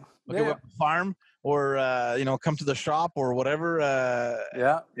work. Okay, we'll farm, or come to the shop or whatever.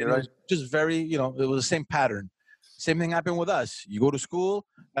 You're right. Just very, it was the same pattern. Same thing happened with us. You go to school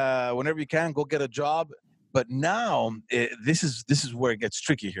whenever you can, go get a job. But now this is where it gets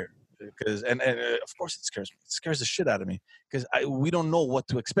tricky here, because and of course it scares me. It scares the shit out of me, because we don't know what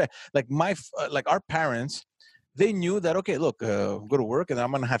to expect. Like our parents, they knew that, okay, look, go to work, and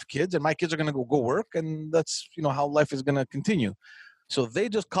I'm gonna have kids, and my kids are gonna go work, and that's how life is gonna continue. So they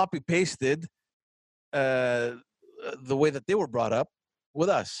just copy pasted the way that they were brought up with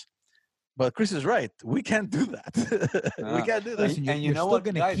us. But Chris is right. We can't do that. We can't do that. Listen, And you're know still what,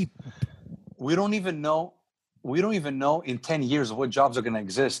 gonna guys? keep. We don't even know in 10 years what jobs are going to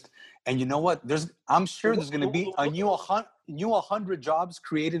exist. And you know what? I'm sure there's going to be a new 100 jobs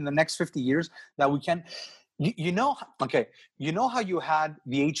created in the next 50 years that we can. You know how you had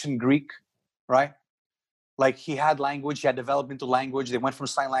the ancient Greek, right? Like he had language, he had developed into language. They went from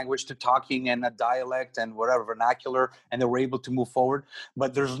sign language to talking and a dialect and whatever, vernacular, and they were able to move forward.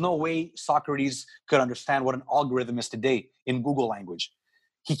 But there's no way Socrates could understand what an algorithm is today in Google language.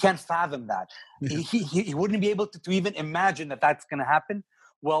 He can't fathom that. He wouldn't be able to even imagine that that's going to happen.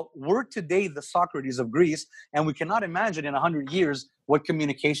 Well, we're today the Socrates of Greece, and we cannot imagine in 100 years what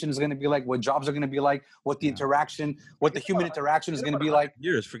communication is going to be like, what jobs are going to be like, what the interaction, what the human interaction is going to be like.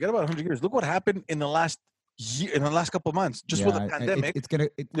 Forget about 100 years. Look what happened in the last year, in the last couple of months, just with the pandemic. It's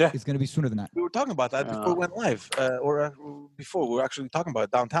gonna be sooner than that. We were talking about that before we went live, or before we were actually talking about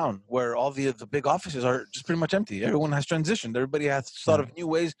it downtown, where all the big offices are just pretty much empty. Everyone has transitioned. Everybody has thought of new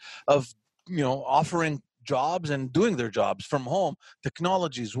ways of offering jobs and doing their jobs from home,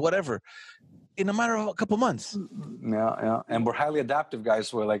 technologies, whatever, in a matter of a couple months. Yeah. And we're highly adaptive,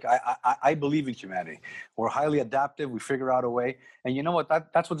 guys. We're like, I believe in humanity. We're highly adaptive. We figure out a way. And you know what?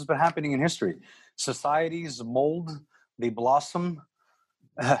 That's what's been happening in history. Societies mold, they blossom,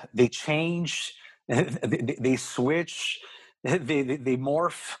 they change, they switch, they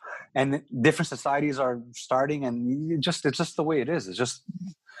morph, and different societies are starting. And it's just the way it is.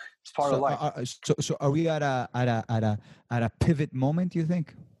 It's part of life. So are we at a pivot moment, you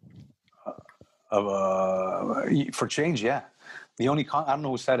think? For change, yeah. The only I don't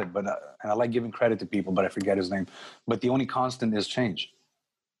know who said it, but and I like giving credit to people, but I forget his name. But the only constant is change,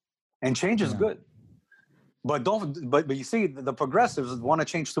 and change is good. But you see, the progressives want to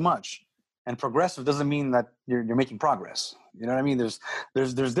change too much, and progressive doesn't mean that you're making progress. You know what I mean?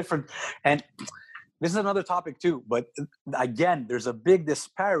 There's different, and this is another topic too. But again, there's a big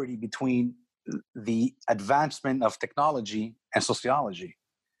disparity between the advancement of technology and sociology.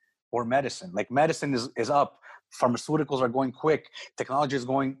 Or medicine. Like medicine is up. Pharmaceuticals are going quick. Technology is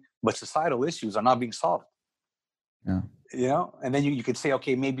going but societal issues are not being solved. Yeah. You know, and then you could say,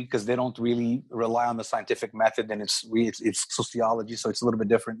 okay, maybe because they don't really rely on the scientific method, and it's sociology, so it's a little bit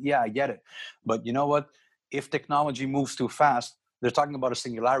different. Yeah, I get it. But you know what? If technology moves too fast, they're talking about a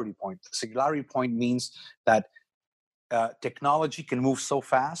singularity point. The singularity point means that technology can move so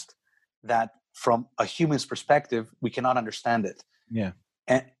fast that from a human's perspective, we cannot understand it. Yeah.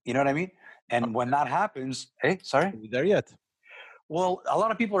 And you know what I mean? And when that happens, hey, sorry? Are we there yet? Well, a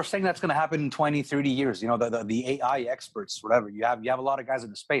lot of people are saying that's going to happen in 20, 30 years. You know, the AI experts, whatever. You have a lot of guys in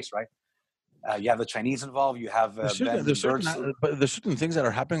the space, right? You have the Chinese involved. You have There's Ben certain, Birds. but there's certain things that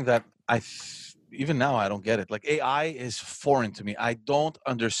are happening that even now I don't get it. Like AI is foreign to me. I don't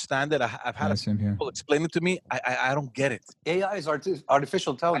understand it. I've had Same here. people explain it to me. I don't get it. AI is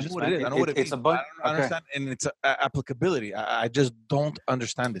artificial I know intelligence, what man. it is. I know what it It's means. a But bunch. I don't understand, and its applicability. I just don't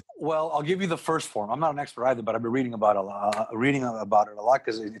understand it. Well, I'll give you the first form. I'm not an expert either, but I've been reading about it a lot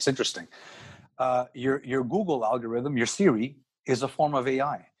because it's interesting. Your Google algorithm, your Siri, is a form of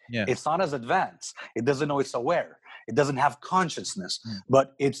AI. Yeah. It's not as advanced. It doesn't know it's aware. It doesn't have consciousness, Mm.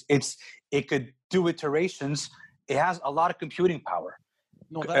 but it could do iterations. It has a lot of computing power.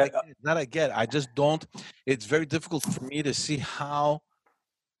 No, that I get. I just don't. It's very difficult for me to see how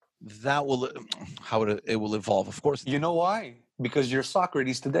that will it will evolve. Of course, You know why? Because you're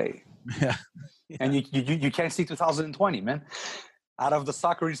Socrates today, yeah. and you can't see 2020, man. Out of the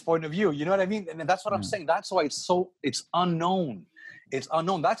Socrates point of view, you know what I mean? And that's what I'm saying. That's why it's unknown. It's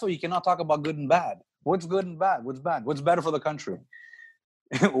unknown. That's why you cannot talk about good and bad. What's good and bad? What's bad? What's better for the country?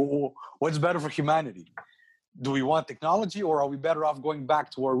 What's better for humanity? Do we want technology, or are we better off going back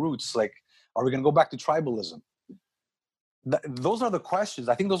to our roots? Like, are we going to go back to tribalism? Those are the questions.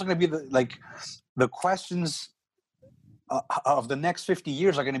 I think those are going to be the questions of the next 50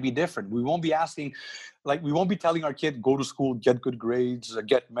 years are going to be different. We won't be asking, like, we won't be telling our kid, go to school, get good grades,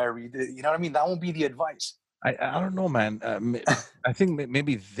 get married. You know what I mean? That won't be the advice. I don't know, man. I think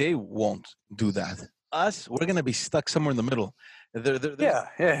maybe they won't do that. Us, we're going to be stuck somewhere in the middle.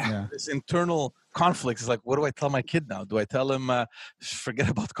 Yeah. This internal conflict is like, what do I tell my kid now? Do I tell him, forget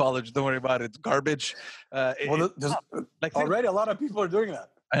about college, don't worry about it, it's garbage? Already a lot of people are doing that.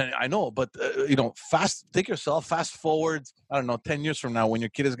 I know, but fast forward, I don't know, 10 years from now, when your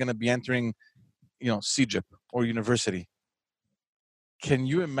kid is going to be entering, CGIP or university. Can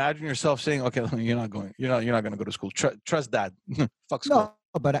you imagine yourself saying, "Okay, you're not going to go to school. Trust dad. Fuck school."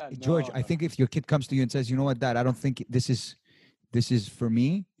 No, but George, I think if your kid comes to you and says, "You know what, Dad, I don't think this is for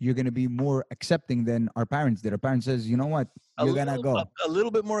me," you're going to be more accepting than our parents did. Our parents says, "You know what, you're going to go." A little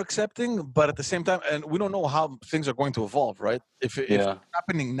bit more accepting, but at the same time, and we don't know how things are going to evolve, right? If it's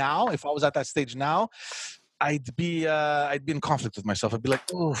happening now, if I was at that stage now, I'd be in conflict with myself. I'd be like,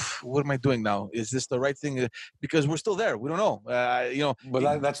 "Oh, what am I doing now? Is this the right thing?" Because we're still there. We don't know.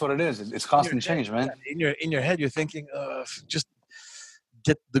 But that's what it is. It's constant change, man. In your head, you're thinking, just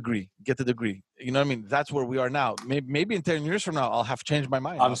get the degree. You know what I mean? That's where we are now. Maybe in 10 years from now, I'll have changed my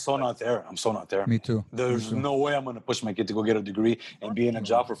mind. I'm so not there. Me too. There's no way I'm going to push my kid to go get a degree and be in a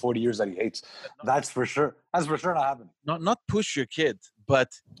job for 40 years that he hates. That's for sure. That's for sure not happening. Not push your kid, but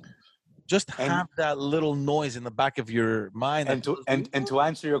just have that little noise in the back of your mind. And to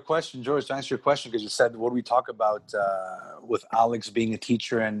answer your question, George, because you said, what do we talk about with Alex being a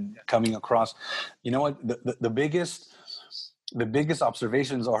teacher and coming across? You know what? The biggest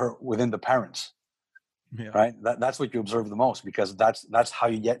observations are within the parents. Yeah. Right. That's what you observe the most, because that's how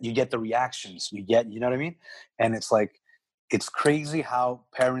you get the reactions you get. You know what I mean? And it's like, it's crazy how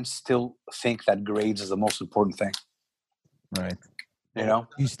parents still think that grades is the most important thing. Right. You know?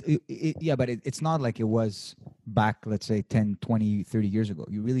 Yeah, but it's not like it was back, let's say 10, 20, 30 years ago.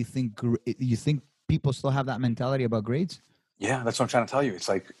 You really think people still have that mentality about grades? Yeah, that's what I'm trying to tell you. It's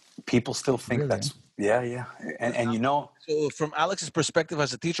like people still think that's yeah. And so from Alex's perspective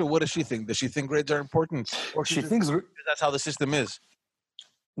as a teacher, what does she think? Does she think grades are important? Or she thinks that's how the system is?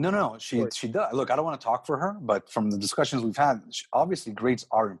 No, she does. Look, I don't want to talk for her, but from the discussions we've had, obviously grades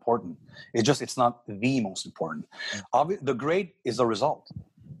are important. It's not the most important. The grade is a result.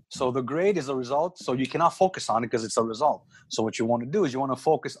 So the grade is a result, so you cannot focus on it because it's a result. So what you want to do is you want to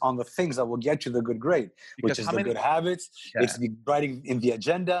focus on the things that will get you the good grade, which is the good habits. Yeah. It's the writing in the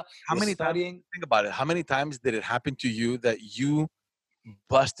agenda. How many studying? Think about it. How many times did it happen to you that you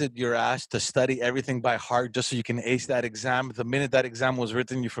busted your ass to study everything by heart just so you can ace that exam? The minute that exam was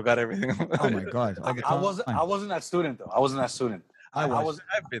written, you forgot everything. Oh my God! I wasn't that student though. I wasn't that student.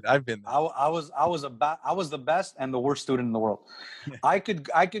 I've been. I was the best and the worst student in the world. I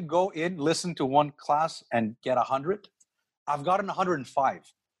could go in, listen to one class, and get 100. I've gotten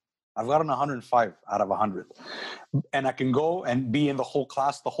 105. I've gotten 105 out of 100. And I can go and be in the whole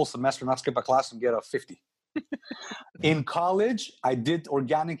class, the whole semester, not skip a class and get a 50. In college, I did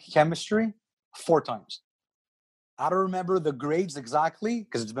organic chemistry 4 times. I don't remember the grades exactly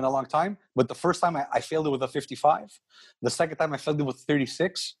because it's been a long time, but the first time I failed it with a 55. The second time I failed it with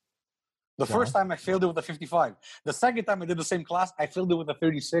 36. The first time I failed it with a 55. The second time I did the same class, I failed it with a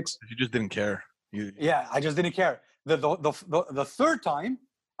 36. You just didn't care. Yeah, I just didn't care. The third time,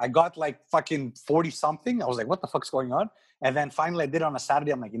 I got like fucking 40 something. I was like, what the fuck's going on? And then finally I did it on a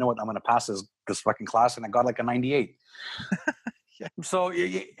Saturday. I'm like, you know what? I'm going to pass this fucking class. And I got like a 98. Yeah. So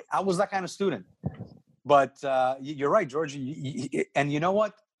I was that kind of student. But you're right, George. And you know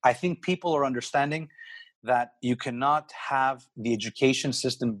what? I think people are understanding that you cannot have the education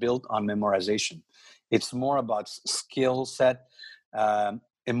system built on memorization. It's more about skill set,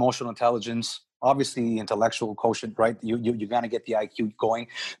 emotional intelligence, obviously intellectual quotient, right? You got to get the IQ going,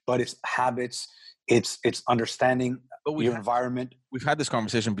 but it's habits, it's understanding your environment. We've had this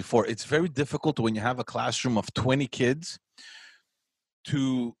conversation before. It's very difficult when you have a classroom of 20 kids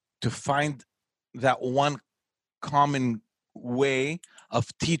to find that one common way of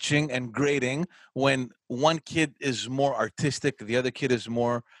teaching and grading when one kid is more artistic, the other kid is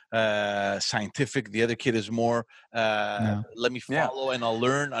more scientific, the other kid is more let me follow and I'll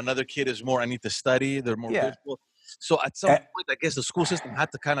learn, another kid is more I need to study, they're more visual. So at some point, I guess the school system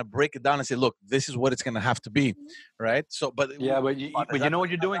had to kind of break it down and say, look, this is what it's going to have to be, right? So, but you know what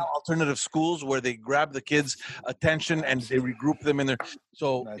you're doing? Alternative schools where they grab the kids' attention and they regroup them in there.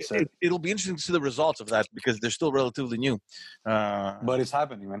 So it'll be interesting to see the results of that because they're still relatively new. But it's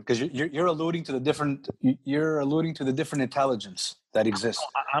happening, man, because you're alluding to the different intelligence that exists.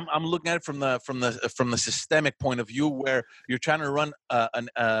 I'm looking at it from the systemic point of view, where you're trying to run an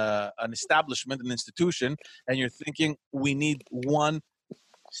establishment, an institution, and you're thinking we need one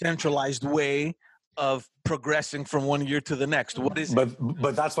centralized way of progressing from one year to the next. What is it?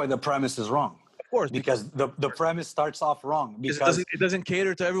 But that's why the premise is wrong. Of course, because the premise starts off wrong because it doesn't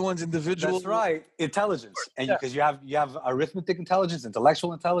cater to everyone's individual. That's right, intelligence, and because you have arithmetic intelligence,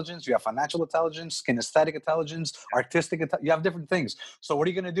 intellectual intelligence, you have financial intelligence, kinesthetic intelligence, artistic. You have different things. So what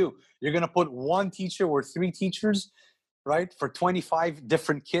are you going to do? You're going to put one teacher or 3 teachers, right, for 25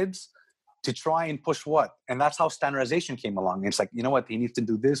 different kids to try and push what? And that's how standardization came along. It's like, you know what? He needs to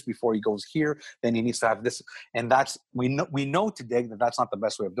do this before he goes here. Then he needs to have this. And that's, we know today that that's not the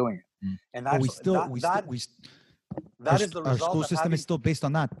best way of doing it. And that's, that is the result. Our school system is still based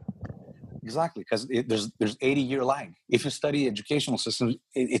on that. Exactly. Because there's 80-year lag. If you study educational systems,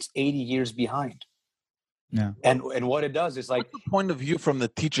 it's 80 years behind. Yeah. And what it does is like. What's the point of view from the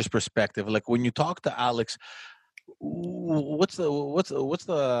teacher's perspective? Like when you talk to Alex, what's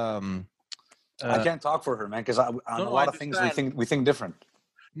the I can't talk for her, man, because on a lot of things we think different.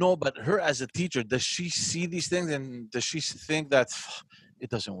 No, but her as a teacher, does she see these things and does she think that it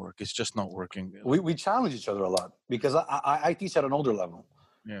doesn't work? It's just not working. We challenge each other a lot because I teach at an older level,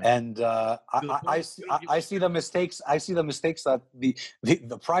 and I see the mistakes. I see the mistakes that the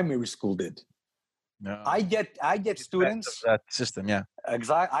primary school did. No. I get students that system,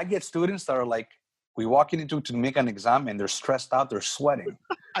 exactly. I get students that are like, we walk into to make an exam and they're stressed out, they're sweating.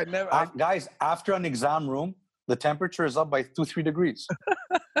 Guys, after an exam room, the temperature is up by 2-3 degrees.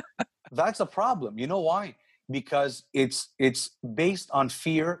 That's a problem. You know why? Because it's based on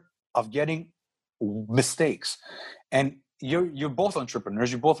fear of getting mistakes. And you're both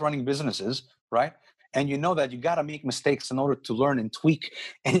entrepreneurs, you're both running businesses, right? And you know that you got to make mistakes in order to learn and tweak.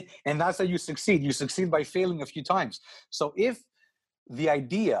 And that's how you succeed. You succeed by failing a few times. So if the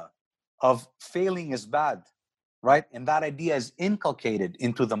idea of failing is bad, right? And that idea is inculcated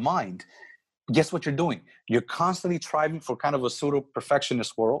into the mind. Guess what you're doing? You're constantly striving for kind of a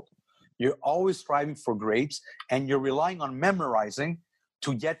pseudo-perfectionist world. You're always striving for grades, and you're relying on memorizing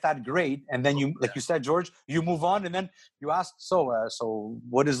to get that grade. And then you, like you said, George, you move on, and then you ask, so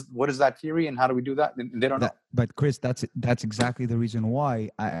what is that theory, and how do we do that? And they don't know. But Chris, that's exactly the reason why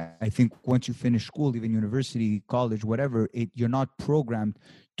I think once you finish school, even university, college, whatever, you're not programmed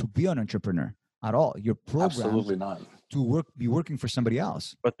to be an entrepreneur at all. You're programmed absolutely not to be working for somebody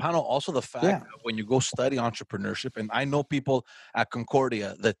else. But Panos, also the fact that when you go study entrepreneurship, and I know people at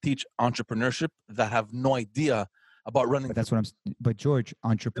Concordia that teach entrepreneurship that have no idea about running. But that's what But George,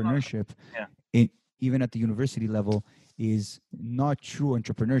 entrepreneurship, even at the university level, is not true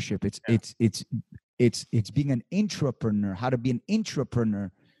entrepreneurship. It's being an intrapreneur. How to be an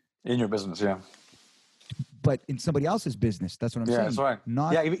intrapreneur in your business, but in somebody else's business. That's what I'm saying. That's right.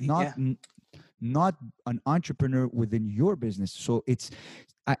 Not an entrepreneur within your business. So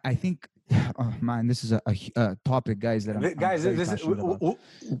I think Oh man, this is a topic, guys, that I'm Guys, very this is passionate about.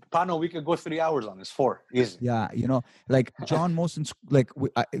 Pano. We could go 3 hours on this. 4 easy. Yeah, like John Molson, like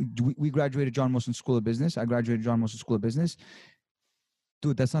we graduated John Molson School of Business. I graduated John Molson School of Business.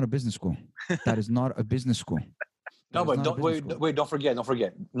 Dude, that's not a business school. That is not a business school. No, but don't forget.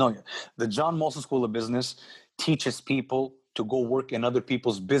 No, the John Molson School of Business teaches people to go work in other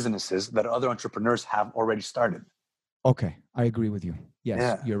people's businesses that other entrepreneurs have already started. Okay, I agree with you. Yes,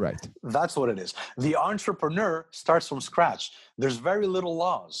 Yeah. You're right. That's what it is. The entrepreneur starts from scratch. There's very little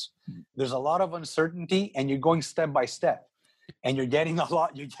laws. There's a lot of uncertainty, and you're going step by step. And you're getting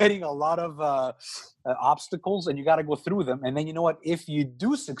a lot of obstacles, and you got to go through them. And then you know what? If you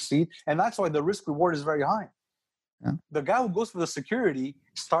do succeed, and that's why the risk reward is very high. Yeah. The guy who goes for the security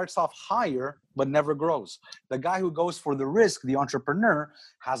starts off higher, but never grows. The guy who goes for the risk, the entrepreneur,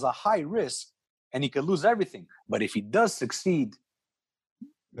 has a high risk, and he could lose everything. But if he does succeed,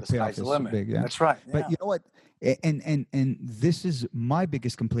 the sky's the limit. Big, yeah. That's right. Yeah. But you know what? And this is my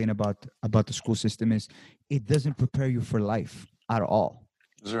biggest complaint about the school system is it doesn't prepare you for life at all.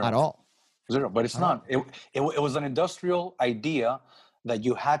 Zero. At all. Zero. But it's not. It was an industrial idea that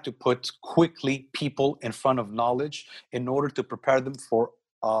you had to put quickly people in front of knowledge in order to prepare them for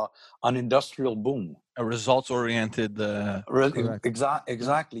an industrial boom. A results-oriented.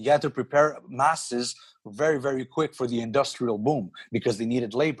 Exactly. You had to prepare masses very, very quick for the industrial boom because they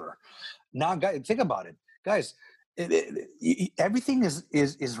needed labor. Now, guys, think about it. Guys, everything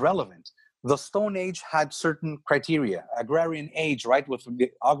is relevant. The Stone Age had certain criteria, agrarian age, right, with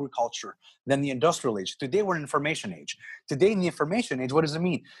the agriculture, then the industrial age. Today, we're in information age. Today, in the information age, what does it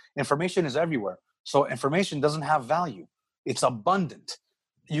mean? Information is everywhere. So information doesn't have value. It's abundant.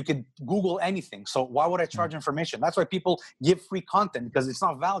 You could Google anything. So why would I charge information? That's why people give free content, because it's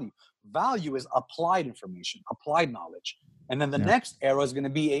not value. Value is applied information, applied knowledge. And then the next era is going to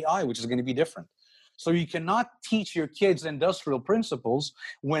be AI, which is going to be different. So you cannot teach your kids industrial principles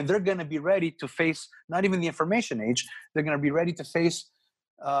when they're going to be ready to face not even the information age. They're going to be ready to face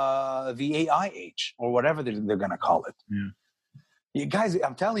the AI age, or whatever they're going to call it. Yeah. You guys,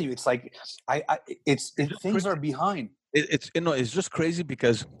 I'm telling you, it's like things are behind. It's just crazy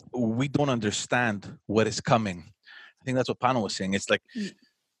because we don't understand what is coming. I think that's what Panos was saying. It's like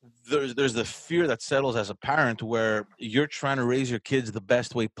there's the fear that settles as a parent where you're trying to raise your kids the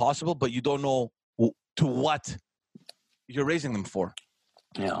best way possible, but you don't know to what you're raising them for.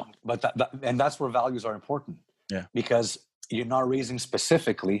 Yeah, but and that's where values are important. Yeah, because you're not raising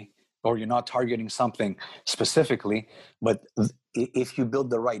specifically, or you're not targeting something specifically, but if you build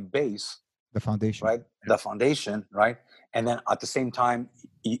the right base, the foundation, right? The foundation, right? And then at the same time,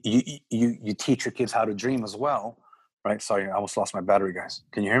 you teach your kids how to dream as well, right? Sorry, I almost lost my battery, guys.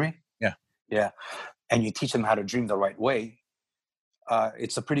 Can you hear me? Yeah. Yeah. And you teach them how to dream the right way.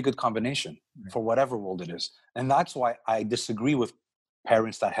 It's a pretty good combination for whatever world it is. And that's why I disagree with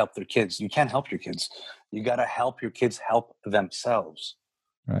parents that help their kids. You can't help your kids. You got to help your kids help themselves.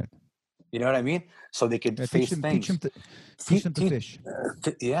 Right. You know what I mean? So they could face things. Teach them to fish.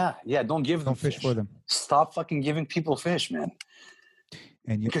 Yeah. Don't give them fish for them. Stop fucking giving people fish, man.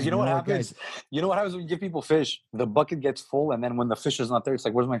 Because you know what happens? Guys, you know what happens when you give people fish? The bucket gets full, and then when the fish is not there, it's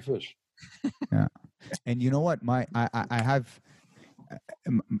like, where's my fish? Yeah. And you know what? I have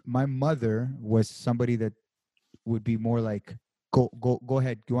my mother was somebody that would be more like, go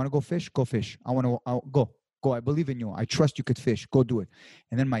ahead. You want to go fish? Go fish. I'll go. I believe in you. I trust you could fish. Go do it.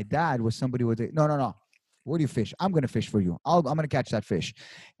 And then my dad was somebody who would say, no. Where do you fish? I'm going to fish for you. I'm going to catch that fish.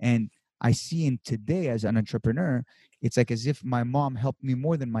 And I see in today as an entrepreneur, it's like as if my mom helped me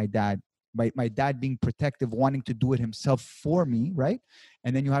more than my dad. My dad being protective, wanting to do it himself for me, right?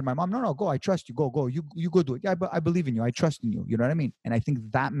 And then you had my mom, no, go. I trust you. Go. You go do it. Yeah, but I believe in you. I trust in you. You know what I mean? And I think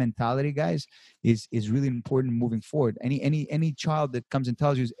that mentality, guys, is really important moving forward. Any child that comes and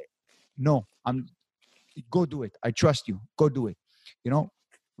tells you, no, go do it. I trust you. Go do it.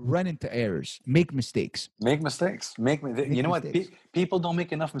 Run into errors, make mistakes. You know what? People don't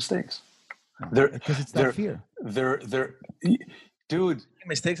make enough mistakes. Because it's that fear. Dude,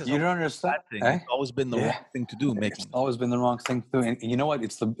 mistakes. You don't understand. It's always been the wrong thing to do. It's always been the wrong thing to do. And you know what?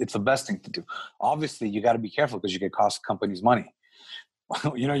 It's the best thing to do. Obviously, you got to be careful because you can cost companies money.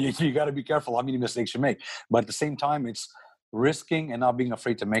 You got to be careful how many mistakes you make. But at the same time, it's risking and not being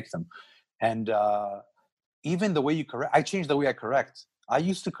afraid to make them. And even the way you correct, I changed the way I correct. I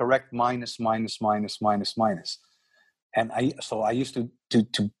used to correct minus. And I used to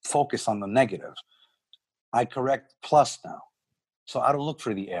focus on the negative. I correct plus now. So I don't look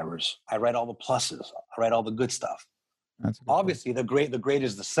for the errors. I write all the pluses. I write all the good stuff. Obviously, the grade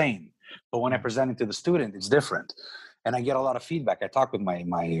is the same. But when I present it to the student, it's different. And I get a lot of feedback. I talk with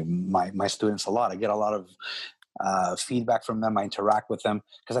my students a lot. I get a lot of feedback from them. I interact with them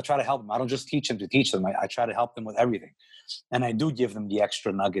because I try to help them. I don't just teach them to teach them. I try to help them with everything. And I do give them the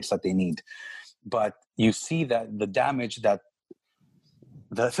extra nuggets that they need. But you see that the damage that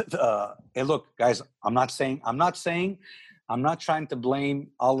hey, look, guys, I'm not trying to blame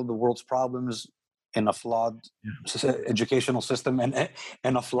all of the world's problems in a flawed educational system and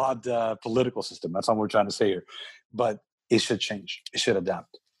a flawed political system. That's not what we're trying to say here. But it should change. It should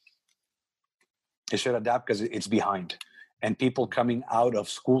adapt. It should adapt because it's behind. And people coming out of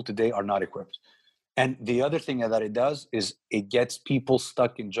school today are not equipped. And the other thing that it does is it gets people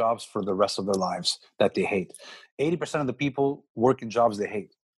stuck in jobs for the rest of their lives that they hate. 80% of the people work in jobs they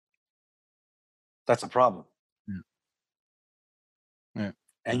hate. That's a problem. Yeah.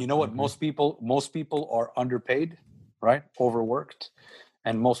 And you know what? Most people are underpaid, right? Overworked.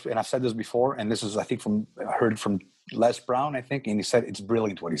 And I've said this before, and this is, I think, I heard from Les Brown, I think, and he said, it's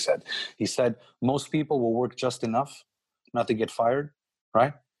brilliant what he said. He said, most people will work just enough not to get fired,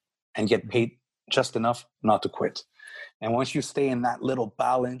 right? And get paid just enough not to quit. And once you stay in that little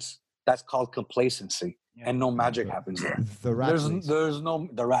balance, that's called complacency. Yeah. And no magic happens there. There's no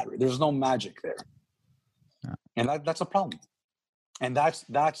magic there. Yeah. And that's a problem. And that's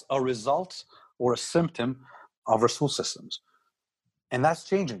a result or a symptom of our school systems. And that's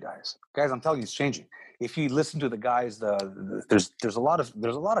changing, guys. Guys, I'm telling you, it's changing. If you listen to the guys, there's a lot of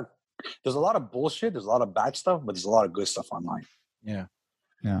bullshit. There's a lot of bad stuff, but there's a lot of good stuff online. Yeah.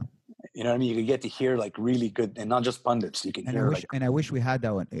 You know what I mean? You can get to hear like really good, and not just pundits. You can hear. I wish we had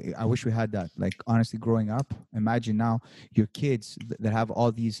that one. I wish we had that. Like honestly, growing up, imagine now your kids that have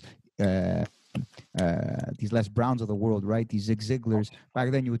all these Les Browns of the world, right? These Zig Ziglars. Back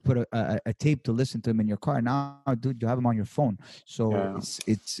then, you would put a tape to listen to them in your car. Now, dude, you have them on your phone. So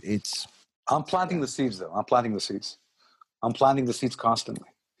it's. I'm planting the seeds, though. I'm planting the seeds constantly.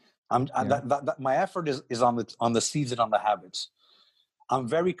 My effort is on the seeds and on the habits. I'm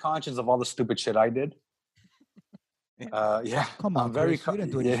very conscious of all the stupid shit I did. Come on, Chris, you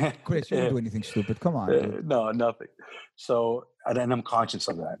didn't do anything. Chris, you didn't do anything stupid. Come on, dude. No, nothing. So, and I'm conscious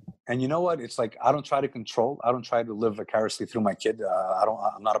of that. And you know what? It's like I don't try to live vicariously through my kid.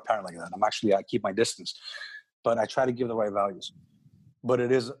 I'm not a parent like that. I keep my distance, but I try to give the right values. But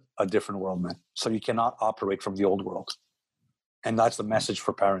it is a different world, man. So you cannot operate from the old world, and that's the message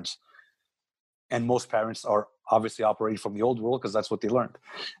for parents. And most parents are obviously operating from the old world because that's what they learned.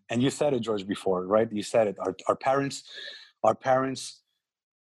 And you said it, George, before, right? You said it. Our parents,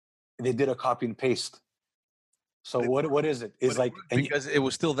 they did a copy and paste. So what is it? It's like because it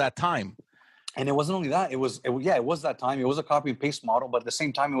was still that time. And it wasn't only that. It was that time. It was a copy and paste model, but at the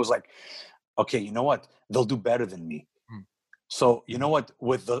same time, it was like, okay, you know what? They'll do better than me. So you know what?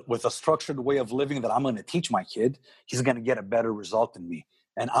 With a structured way of living that I'm going to teach my kid, he's going to get a better result than me,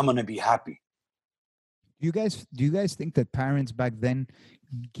 and I'm going to be happy. Do you guys think that parents back then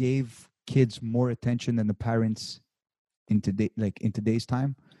gave kids more attention than the parents in today's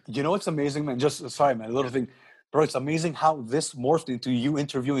time? You know what's amazing, man? Sorry, man, a little thing. Bro, it's amazing how this morphed into you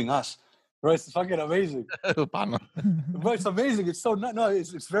interviewing us. Bro, it's fucking amazing. Bro, it's amazing. It's so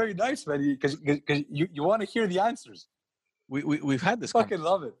it's very nice, man, because you want to hear the answers. We've had this. Fucking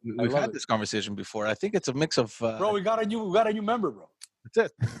love it. We've had this conversation before. I think it's a mix of. Bro, we got a new member, bro. That's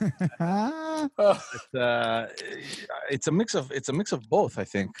it. It's a mix of both, I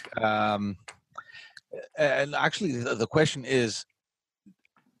think. And actually, the question is,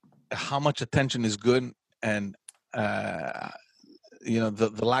 how much attention is good, and the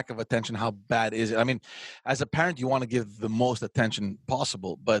lack of attention, how bad is it? I mean, as a parent, you want to give the most attention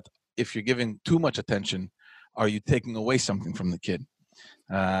possible, but if you're giving too much attention, are you taking away something from the kid?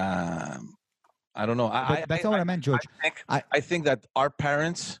 I don't know. That's not what I meant, George. I think that our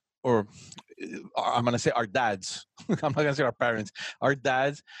parents, or I'm going to say our dads, I'm not going to say our parents, our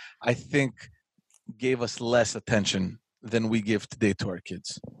dads, I think, gave us less attention than we give today to our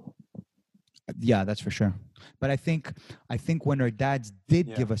kids. Yeah, that's for sure. But I think when our dads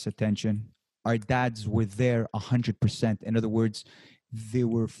did give us attention, our dads were there 100%. In other words, they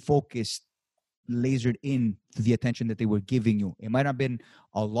were focused, lasered in to the attention that they were giving you. It might not have been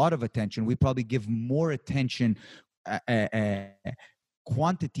a lot of attention. We probably give more attention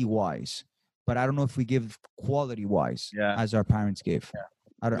quantity wise, but I don't know if we give quality wise as our parents gave. Yeah.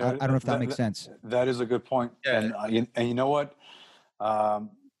 I don't know if that makes sense. That is a good point. Yeah. And you know what? I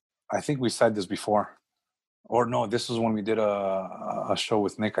think we said this before, or no, this was when we did a show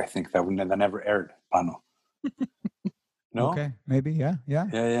with Nick, I think that never aired, Panos. No? Okay, maybe, yeah.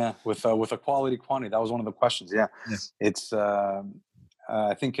 With a quality quantity, that was one of the questions. Yeah. It's. I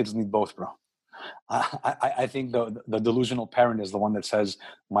think kids need both, bro. I think the delusional parent is the one that says,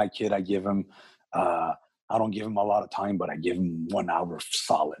 my kid, I give him, I don't give him a lot of time, but I give him 1 hour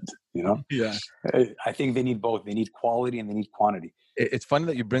solid, you know? Yeah. I think they need both. They need quality and they need quantity. It's funny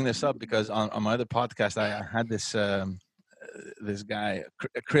that you bring this up because on my other podcast, I had this guy,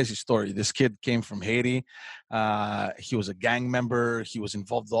 a crazy story. This kid came from Haiti. He was a gang member. He was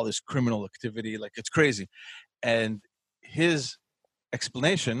involved with all this criminal activity. Like, it's crazy. And his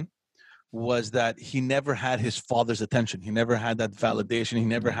explanation was that he never had his father's attention. He never had that validation. He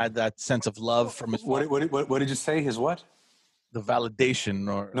never had that sense of love from his father. What did you say? His what? The validation,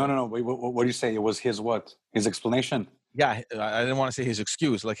 or No. Wait, what did you say? It was his what? His explanation? yeah, I didn't want to say his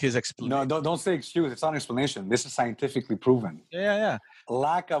excuse, like his explanation. No, don't say excuse. It's not an explanation. This is scientifically proven. Yeah.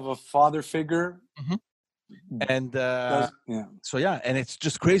 Lack of a father figure. And Yeah. so yeah, and it's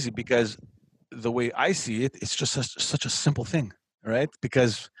just crazy because the way I see it, it's just such a simple thing, right?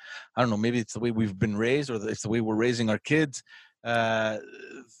 Because I don't know, maybe it's the way we've been raised, or it's the way we're raising our kids.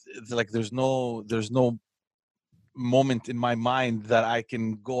 Like there's no moment in my mind that I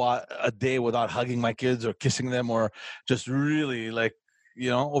can go out a day without hugging my kids or kissing them, or just really, like,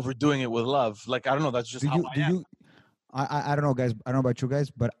 overdoing it with love. Like, I don't know, that's just how I am. I don't know, guys. I don't know about you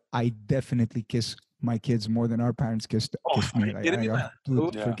guys, but I definitely kiss my kids more than our parents kissed me.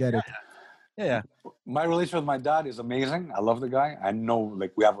 Dude, forget it. Yeah. My relationship with my dad is amazing. I love the guy. I know,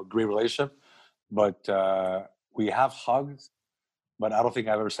 like, we have a great relationship, but we have hugged. But I don't think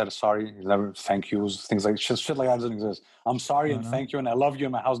I've ever said a sorry. Never thank yous, things like shit like that doesn't exist. I'm sorry and thank you and I love you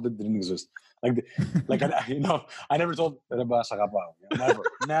in my house that didn't exist. Like I never told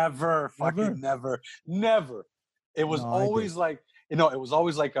never, fucking never. It was always like, it was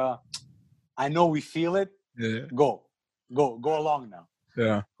always like, I know we feel it. Yeah. Go along now.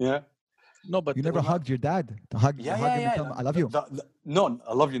 Yeah. Yeah. No, but you never hugged your dad. The hug and become, I love you. No,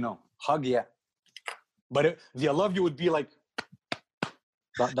 I love you. No hug, yeah. But the I love you would be like.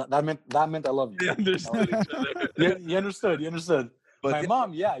 That meant I love you. You understood each other. You understood. But my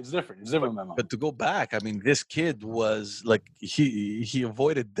mom, it's different. It's different with my mom. But to go back, I mean, this kid was like, he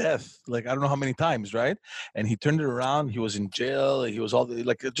avoided death, like, I don't know how many times, right? And he turned it around. He was in jail. He was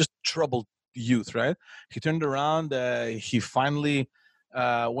like just troubled youth, right? He turned around. He finally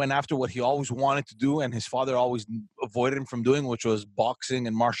went after what he always wanted to do, and his father always avoided him from doing, which was boxing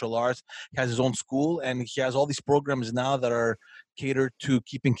and martial arts. He has his own school, and he has all these programs now that are catered to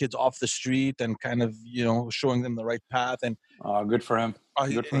keeping kids off the street and kind of, showing them the right path. And good for him.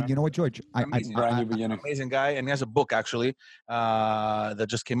 Good for him. You know what, George? Amazing guy, and he has a book actually that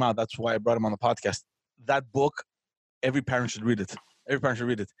just came out. That's why I brought him on the podcast. That book, every parent should read it.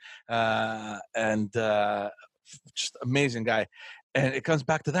 And just amazing guy. And it comes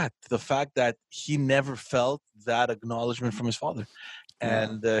back to that, the fact that he never felt that acknowledgement from his father.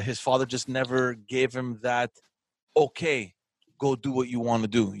 And his father just never gave him that, okay, go do what you want to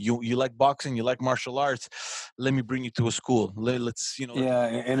do. You like boxing, you like martial arts, let me bring you to a school. Let's. Yeah,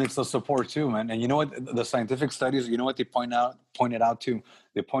 and it's the support too, man. And you know what? The scientific studies, you know what they pointed out too?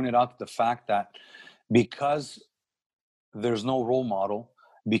 They pointed out the fact that because there's no role model,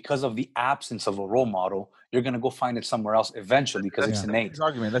 because of the absence of a role model, you're gonna go find it somewhere else eventually because it's innate. His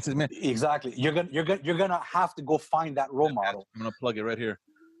argument. That's his man. Exactly. You're gonna have to go find that role model. I'm gonna plug it right here.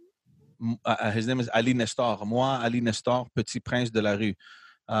 His name is Ali Nestor. Moi, Ali Nestor, Petit Prince de la Rue.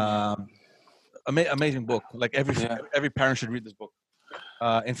 Amazing book. Like every parent should read this book.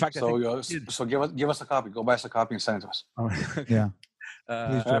 In fact, so give us a copy. Go buy us a copy and send it to us. Yeah.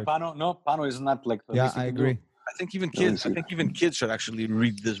 Pano isn't that like? I agree. I think even kids should actually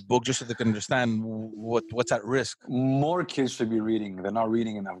read this book just so they can understand what's at risk. More kids should be reading. They're not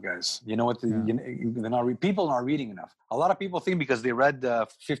reading enough, guys. You know what? They're not. People are not reading enough. A lot of people think because they read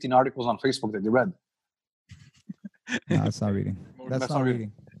 15 articles on Facebook that they read. No, that's not reading. That's not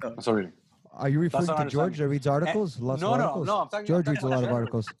reading. That's not reading. Are you referring to George that reads articles? No. George reads a lot of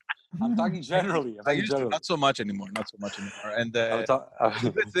articles. I'm talking generally. Not so much anymore. And it's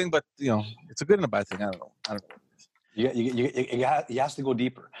a good thing, but it's a good and a bad thing. I don't know. You has to go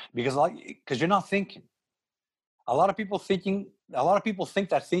deeper because you're not thinking. A lot of people think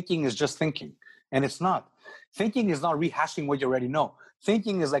that thinking is just thinking, and it's not. Thinking is not rehashing what you already know.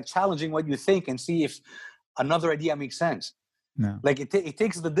 Thinking is like challenging what you think and see if another idea makes sense. No. Like it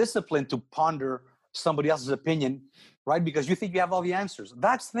takes the discipline to ponder somebody else's opinion, right? Because you think you have all the answers.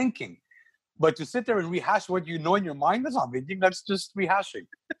 That's thinking. But to sit there and rehash what you know in your mind, that's not thinking. That's just rehashing.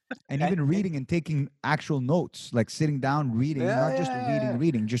 And even reading and taking actual notes, like sitting down reading, not just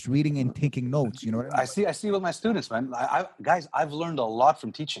reading, just reading and taking notes. You know what I mean? I see with my students, man. Guys, I've learned a lot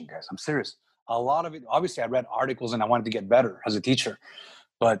from teaching, guys. I'm serious. A lot of it. Obviously, I read articles and I wanted to get better as a teacher.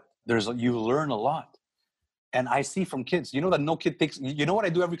 But you learn a lot. And I see from kids, you know that no kid takes, you know what I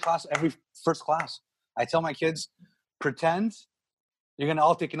do every first class? I tell my kids, pretend you're going to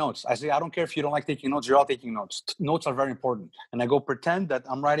all take notes. I say, I don't care if you don't like taking notes, you're all taking notes. Notes are very important. And I go, pretend that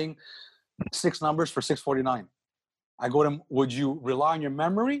I'm writing 6 numbers for 649. I go to them, would you rely on your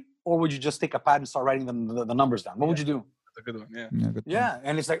memory or would you just take a pad and start writing the numbers down? What would you do? That's a good one. Yeah. Yeah.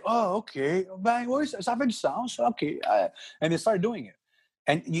 And it's like, oh, okay. Okay. And they start doing it.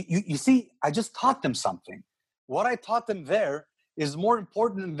 And you see, I just taught them something. What I taught them there is more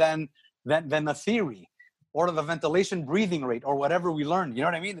important than the theory or the ventilation breathing rate or whatever we learned. You know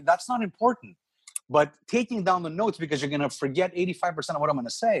what I mean? That's not important. But taking down the notes because you're going to forget 85% of what I'm going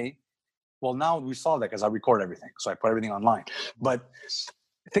to say. Well, now we saw that because I record everything. So I put everything online. But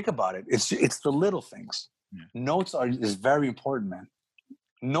think about it. It's the little things. Yeah. Notes is very important, man.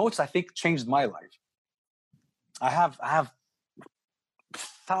 Notes, I think, changed my life. I have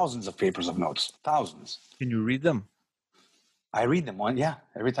thousands of papers of notes. Thousands. Can you read them? I read them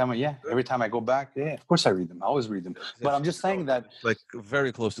every time I go back. Yeah, of course I read them. I always read them. But I'm just saying that, like,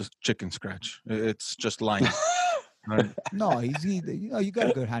 very close to chicken scratch. It's just lines. Right? No, you got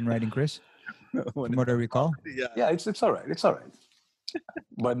a good handwriting, Chris. From what I recall. Yeah, it's all right. It's all right.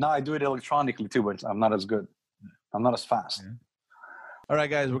 But now I do it electronically too, but I'm not as good. I'm not as fast. Yeah. All right,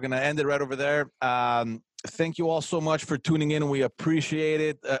 guys, we're going to end it right over there. Thank you all so much for tuning in. We appreciate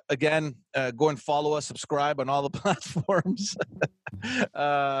it. Again, go and follow us, subscribe on all the platforms.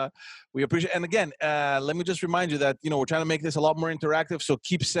 We appreciate. And again, let me just remind you that, we're trying to make this a lot more interactive. So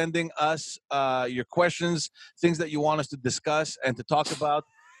keep sending us your questions, things that you want us to discuss and to talk about.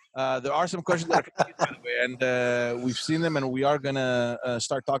 There are some questions that are confused, by the way, and we've seen them, and we are going to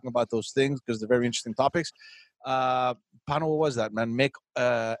start talking about those things because they're very interesting topics. Pano, what was that, man? Make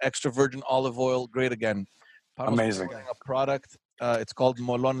extra virgin olive oil great again. Pano's amazing. A product. It's called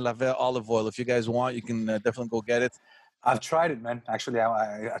Molon Lave olive oil. If you guys want, you can definitely go get it. I've tried it, man. Actually,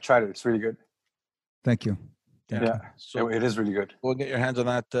 I tried it. It's really good. Thank you. Yeah. So it is really good. Go get your hands on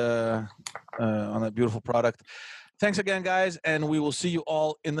that beautiful product. Thanks again, guys, and we will see you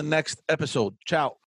all in the next episode. Ciao.